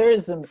long. Like, there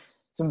is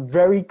some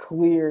very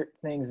clear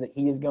things that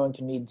he is going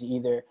to need to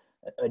either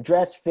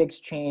address, fix,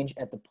 change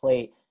at the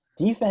plate.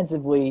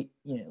 Defensively,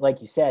 you know,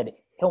 like you said,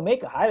 he'll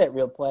make a highlight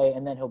reel play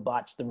and then he'll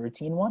botch the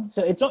routine one.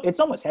 So it's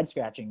almost head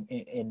scratching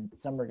in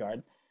some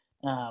regards.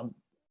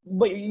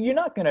 But you're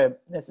not going to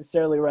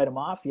necessarily write him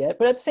off yet.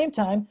 But at the same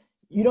time,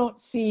 you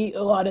don't see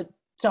a lot of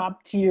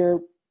top tier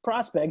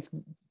prospects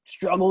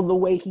struggle the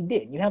way he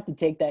did. You have to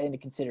take that into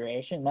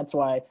consideration. That's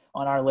why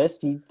on our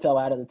list, he fell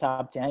out of the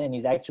top 10 and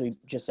he's actually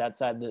just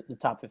outside the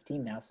top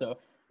 15 now. So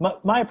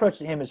my approach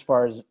to him as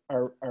far as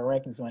our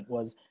rankings went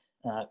was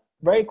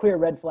very clear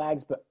red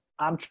flags, but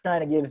I'm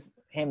trying to give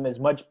him as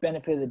much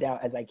benefit of the doubt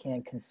as I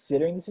can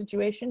considering the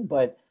situation.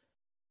 But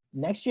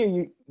next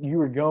year you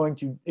are going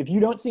to, if you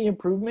don't see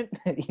improvement,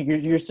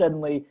 you're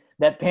suddenly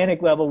that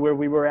panic level where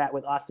we were at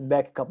with Austin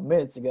Beck a couple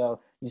minutes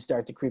ago. You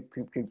start to creep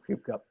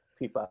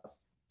up.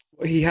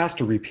 He has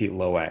to repeat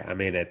low A. I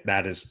mean,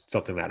 that is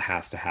something that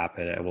has to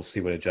happen, and we'll see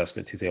what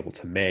adjustments he's able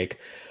to make.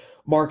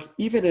 Mark,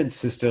 even in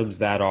systems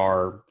that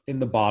are in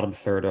the bottom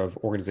third of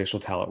organizational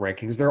talent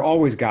rankings, there are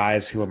always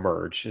guys who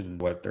emerge,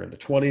 and whether they're in the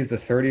 20s, the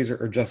 30s,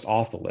 or just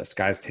off the list.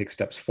 Guys take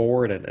steps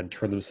forward and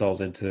turn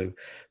themselves into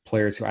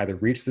players who either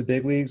reach the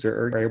big leagues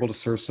or are able to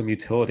serve some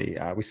utility.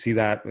 We see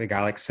that a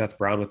guy like Seth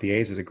Brown with the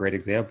A's was a great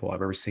example. I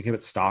remember seeing him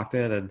at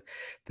Stockton and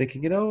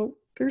thinking,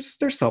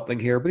 there's something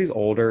here, but he's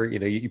older.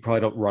 You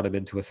probably don't run him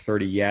into a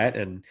 30 yet.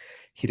 And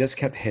he just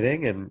kept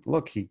hitting. And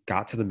look, he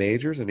got to the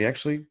majors and he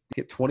actually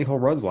hit 20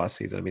 home runs last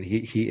season. I mean,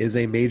 he is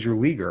a major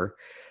leaguer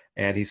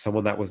and he's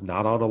someone that was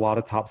not on a lot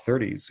of top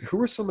 30s. Who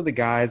are some of the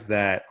guys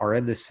that are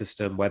in this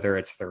system, whether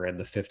it's they're in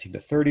the 15 to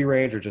 30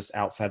 range or just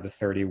outside the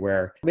 30,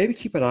 where maybe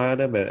keep an eye on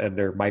them and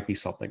there might be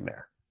something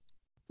there?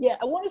 Yeah,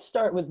 I want to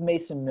start with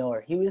Mason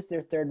Miller. He was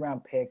their third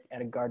round pick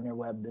at a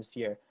Gardner-Webb this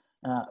year.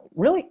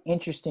 Really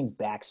interesting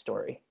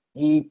backstory.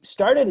 He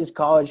started his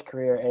college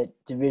career at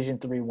Division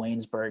III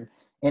Waynesburg,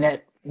 and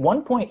at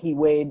one point he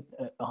weighed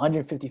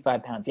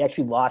 155 pounds. He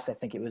actually lost, I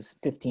think it was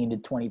 15 to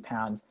 20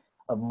 pounds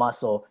of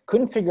muscle.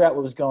 Couldn't figure out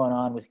what was going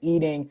on, was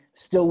eating,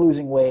 still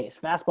losing weight. His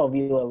fastball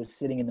velo was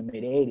sitting in the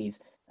mid-80s.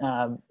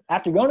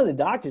 After going to the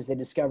doctors, they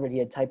discovered he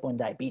had type 1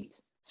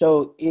 diabetes.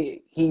 So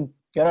he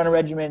got on a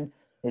regimen,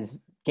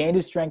 gained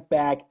his strength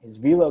back, his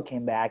velo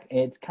came back,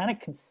 and it's kind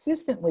of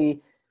consistently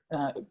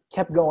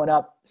kept going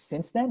up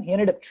since then. He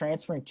ended up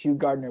transferring to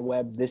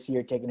Gardner-Webb this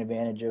year, taking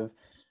advantage of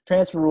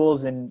transfer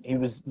rules, and he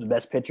was the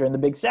best pitcher in the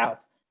Big South.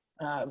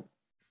 The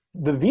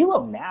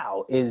velo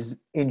now is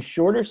in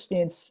shorter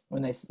stints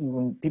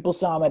when people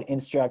saw him at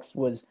Instructs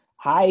was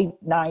high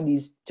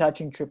 90s,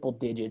 touching triple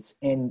digits,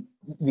 and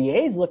the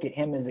A's look at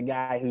him as a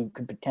guy who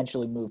could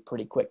potentially move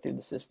pretty quick through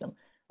the system,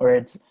 where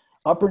it's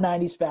upper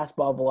 90s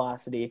fastball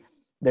velocity.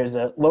 There's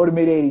a low to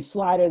mid 80s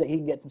slider that he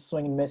can get some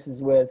swing and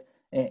misses with,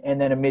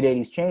 and then a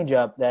mid-80s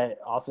changeup that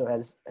also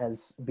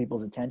has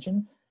people's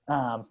attention.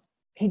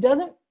 He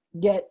doesn't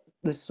get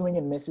the swing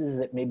and misses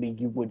that maybe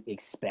you would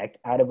expect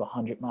out of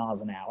 100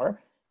 miles an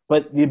hour,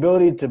 but the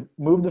ability to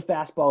move the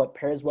fastball, it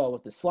pairs well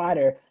with the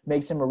slider,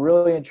 makes him a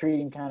really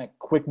intriguing kind of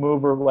quick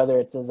mover, whether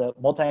it's as a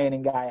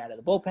multi-inning guy out of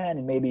the bullpen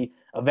and maybe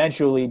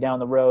eventually down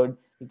the road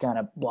he kind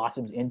of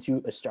blossoms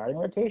into a starting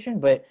rotation.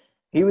 But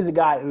he was a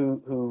guy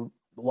who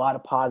a lot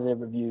of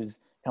positive reviews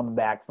coming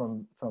back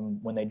from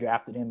when they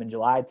drafted him in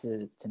July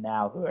to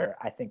now, where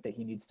I think that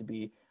he needs to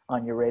be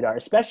on your radar,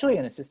 especially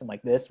in a system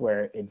like this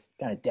where it's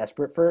kind of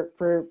desperate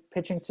for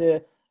pitching to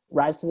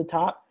rise to the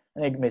top. I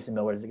think Mason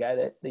Miller is a guy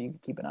that you can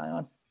keep an eye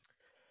on.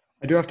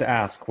 I do have to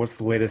ask, what's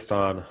the latest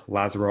on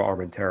Lázaro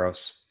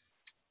Armenteros?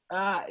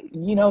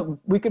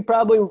 We could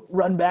probably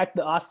run back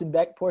the Austin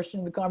Beck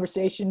portion of the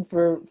conversation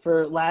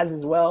for Laz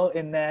as well,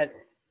 in that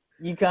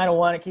you kind of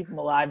want to keep him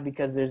alive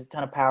because there's a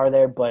ton of power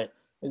there, but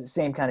the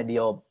same kind of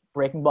deal.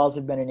 Breaking balls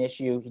have been an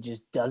issue. He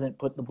just doesn't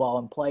put the ball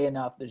in play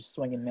enough. There's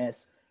swing and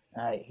miss.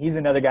 He's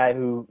another guy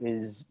who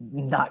is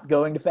not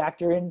going to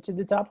factor into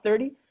the top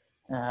 30.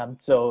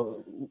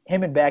 So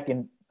him and Beck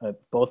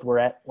both were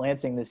at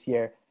Lansing this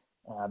year.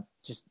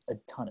 Just a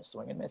ton of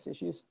swing and miss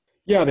issues.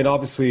 Yeah, I mean,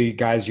 obviously,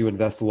 guys you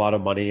invest a lot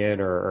of money in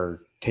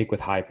or take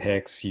with high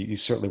picks, you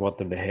certainly want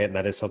them to hit, and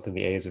that is something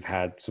the A's have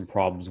had some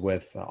problems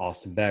with.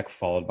 Austin Beck,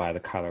 followed by the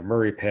Kyler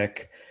Murray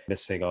pick,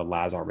 missing on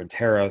Laz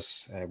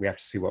Armenteros. We have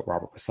to see what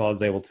Robert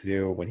Puasson's able to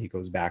do when he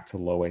goes back to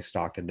low-A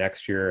Stockton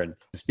next year. And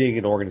just being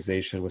an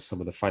organization with some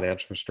of the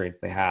financial restraints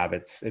they have,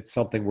 it's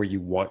something where you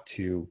want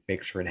to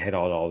make sure and hit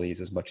on all these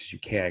as much as you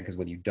can, because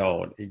when you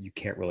don't, you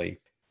can't really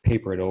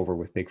paper it over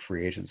with big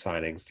free agent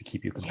signings to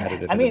keep you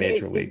competitive in the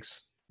major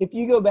leagues. If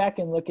you go back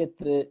and look at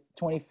the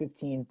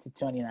 2015 to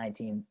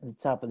 2019, the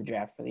top of the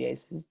draft for the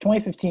A's,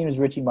 2015 was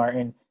Richie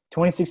Martin,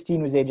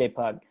 2016 was A.J.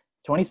 Pug,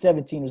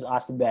 2017 was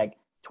Austin Beck,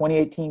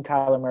 2018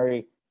 Kyler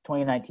Murray,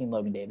 2019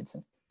 Logan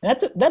Davidson. And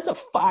that's a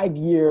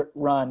 5-year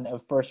run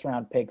of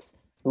first-round picks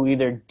who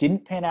either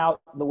didn't pan out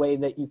the way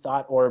that you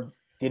thought or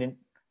didn't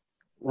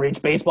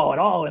reach baseball at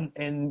all in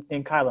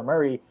Kyler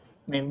Murray.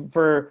 I mean,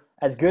 for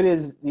as good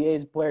as the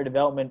A's player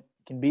development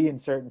can be in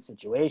certain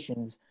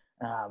situations,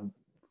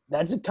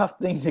 that's a tough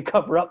thing to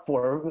cover up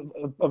for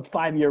a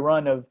 5-year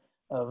run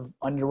of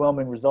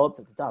underwhelming results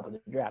at the top of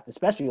the draft,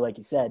 especially, like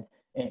you said,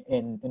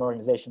 in an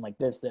organization like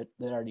this that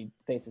already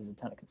faces a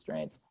ton of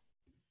constraints.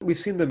 We've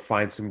seen them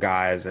find some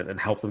guys and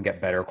help them get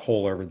better.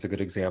 Cole Irvin's a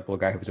good example, a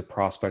guy who was a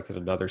prospect in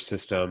another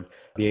system.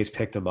 The A's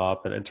picked him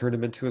up and turned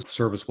him into a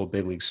serviceable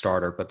big league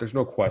starter. But there's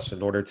no question,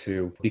 in order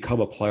to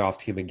become a playoff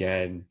team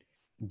again,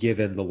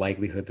 given the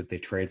likelihood that they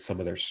trade some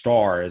of their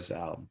stars,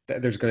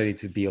 there's going to need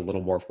to be a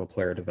little more from a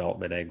player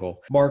development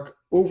angle. Mark,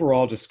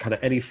 overall, just kind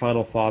of any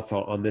final thoughts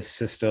on this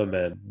system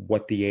and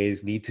what the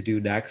A's need to do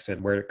next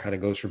and where it kind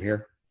of goes from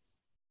here?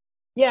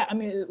 Yeah, I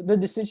mean, the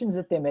decisions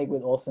that they make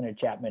with Olson and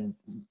Chapman,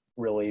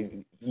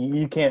 really,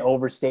 you can't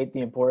overstate the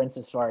importance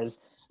as far as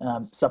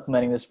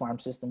supplementing this farm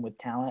system with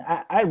talent.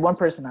 I had one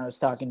person I was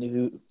talking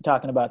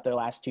about their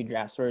last two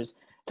drafts, whereas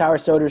Tyler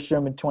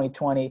Soderstrom in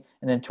 2020,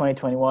 and then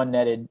 2021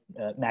 netted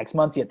Max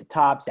Muncy at the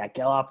top. Zach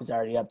Geloff is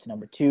already up to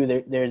number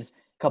 2. There's a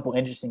couple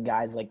interesting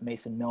guys like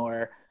Mason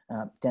Miller,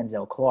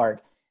 Denzel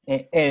Clark,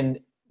 and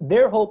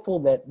they're hopeful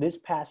that this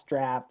past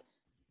draft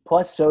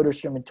plus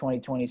Soderstrom in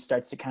 2020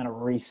 starts to kind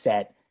of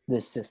reset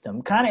this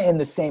system, kind of in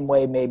the same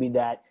way maybe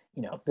that,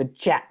 you know, the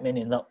Chapman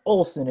and the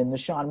Olson and the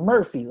Sean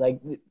Murphy, like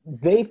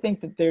they think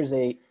that there's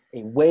a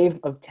wave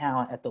of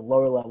talent at the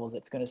lower levels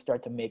that's going to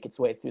start to make its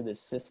way through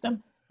this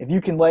system. If you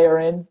can layer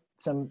in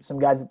some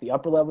guys at the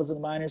upper levels of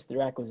the minors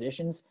through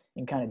acquisitions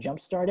and kind of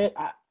jumpstart it,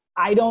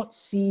 I don't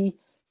see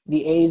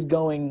the A's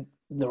going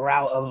the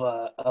route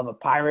of a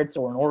Pirates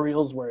or an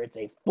Orioles where it's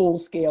a full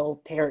scale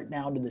tear it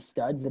down to the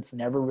studs. That's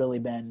never really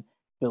been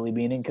Billy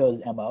Beane and Co.'s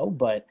MO,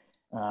 but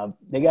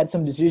they got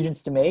some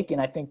decisions to make,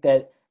 and I think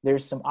that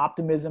there's some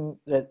optimism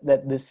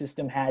that this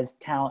system has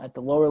talent at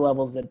the lower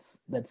levels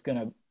that's going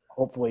to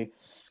hopefully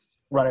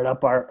run it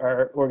up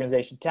our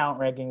organization talent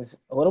rankings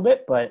a little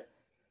bit, but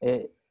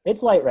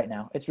it's light right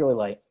now. It's really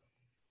light.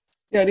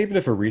 Yeah, and even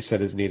if a reset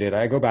is needed,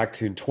 I go back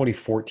to in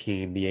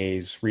 2014, the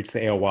A's reached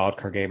the AL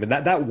wildcard game, and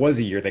that was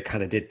a year they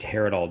kind of did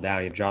tear it all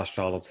down. Josh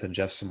Donaldson,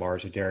 Jeff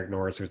Samardzija, Derek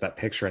Norris. There's that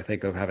picture, I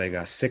think, of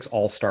having 6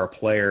 all-star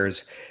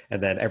players,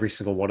 and then every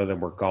single one of them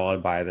were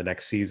gone by the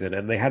next season.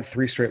 And they had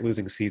 3 straight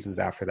losing seasons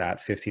after that,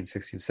 15,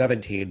 16,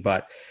 17,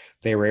 but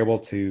they were able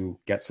to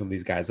get some of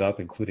these guys up,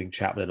 including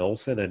Chapman and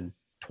Olson, and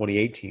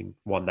 2018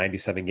 won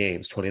 97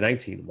 games,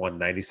 2019 won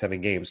 97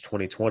 games,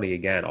 2020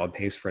 again on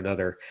pace for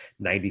another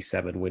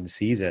 97 win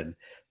season.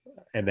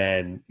 And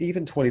then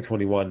even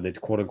 2021, the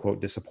quote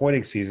unquote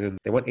disappointing season,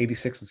 they went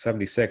 86 and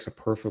 76, a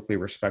perfectly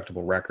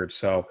respectable record.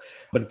 So,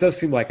 but it does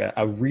seem like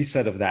a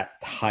reset of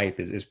that type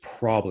is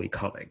probably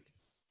coming.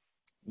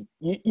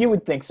 You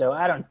would think so.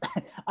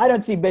 I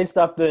don't see, based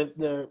off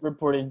the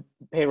reported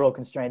payroll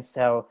constraints,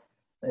 how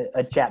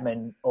a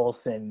Chapman,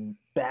 Olson,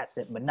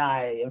 Bassett,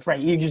 Minaya, and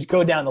Frank, you just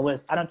go down the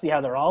list. I don't see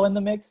how they're all in the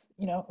mix,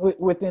 you know,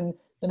 within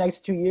the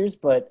next 2 years,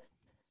 but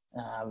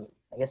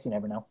I guess you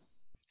never know.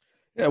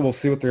 Yeah, we'll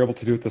see what they're able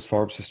to do with this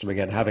farm system.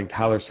 Again, having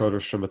Tyler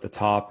Soderstrom at the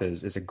top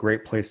is a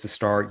great place to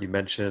start. You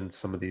mentioned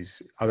some of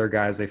these other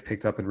guys they've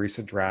picked up in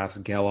recent drafts,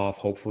 Geloff,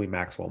 hopefully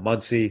Maxwell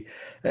Muncy,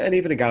 and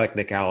even a guy like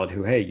Nick Allen,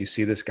 who, hey, you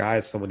see this guy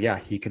as someone, yeah,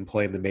 he can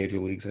play in the major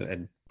leagues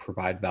and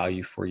provide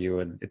value for you,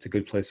 and it's a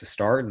good place to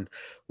start. And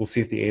we'll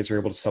see if the A's are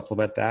able to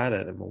supplement that,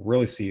 and we'll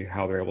really see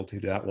how they're able to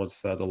do that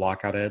once the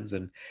lockout ends,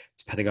 and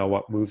depending on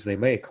what moves they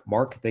make.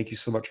 Mark, thank you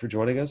so much for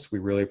joining us. We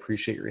really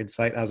appreciate your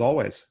insight as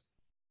always.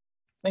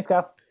 Thanks,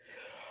 Kyle.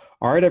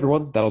 All right,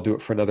 everyone, that'll do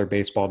it for another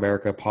Baseball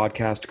America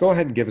podcast. Go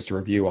ahead and give us a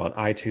review on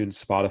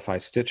iTunes, Spotify,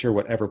 Stitcher,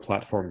 whatever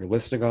platform you're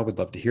listening on. We'd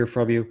love to hear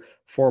from you.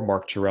 For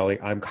Mark Chiarelli,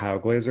 I'm Kyle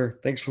Glaser.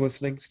 Thanks for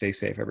listening. Stay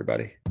safe,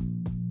 everybody.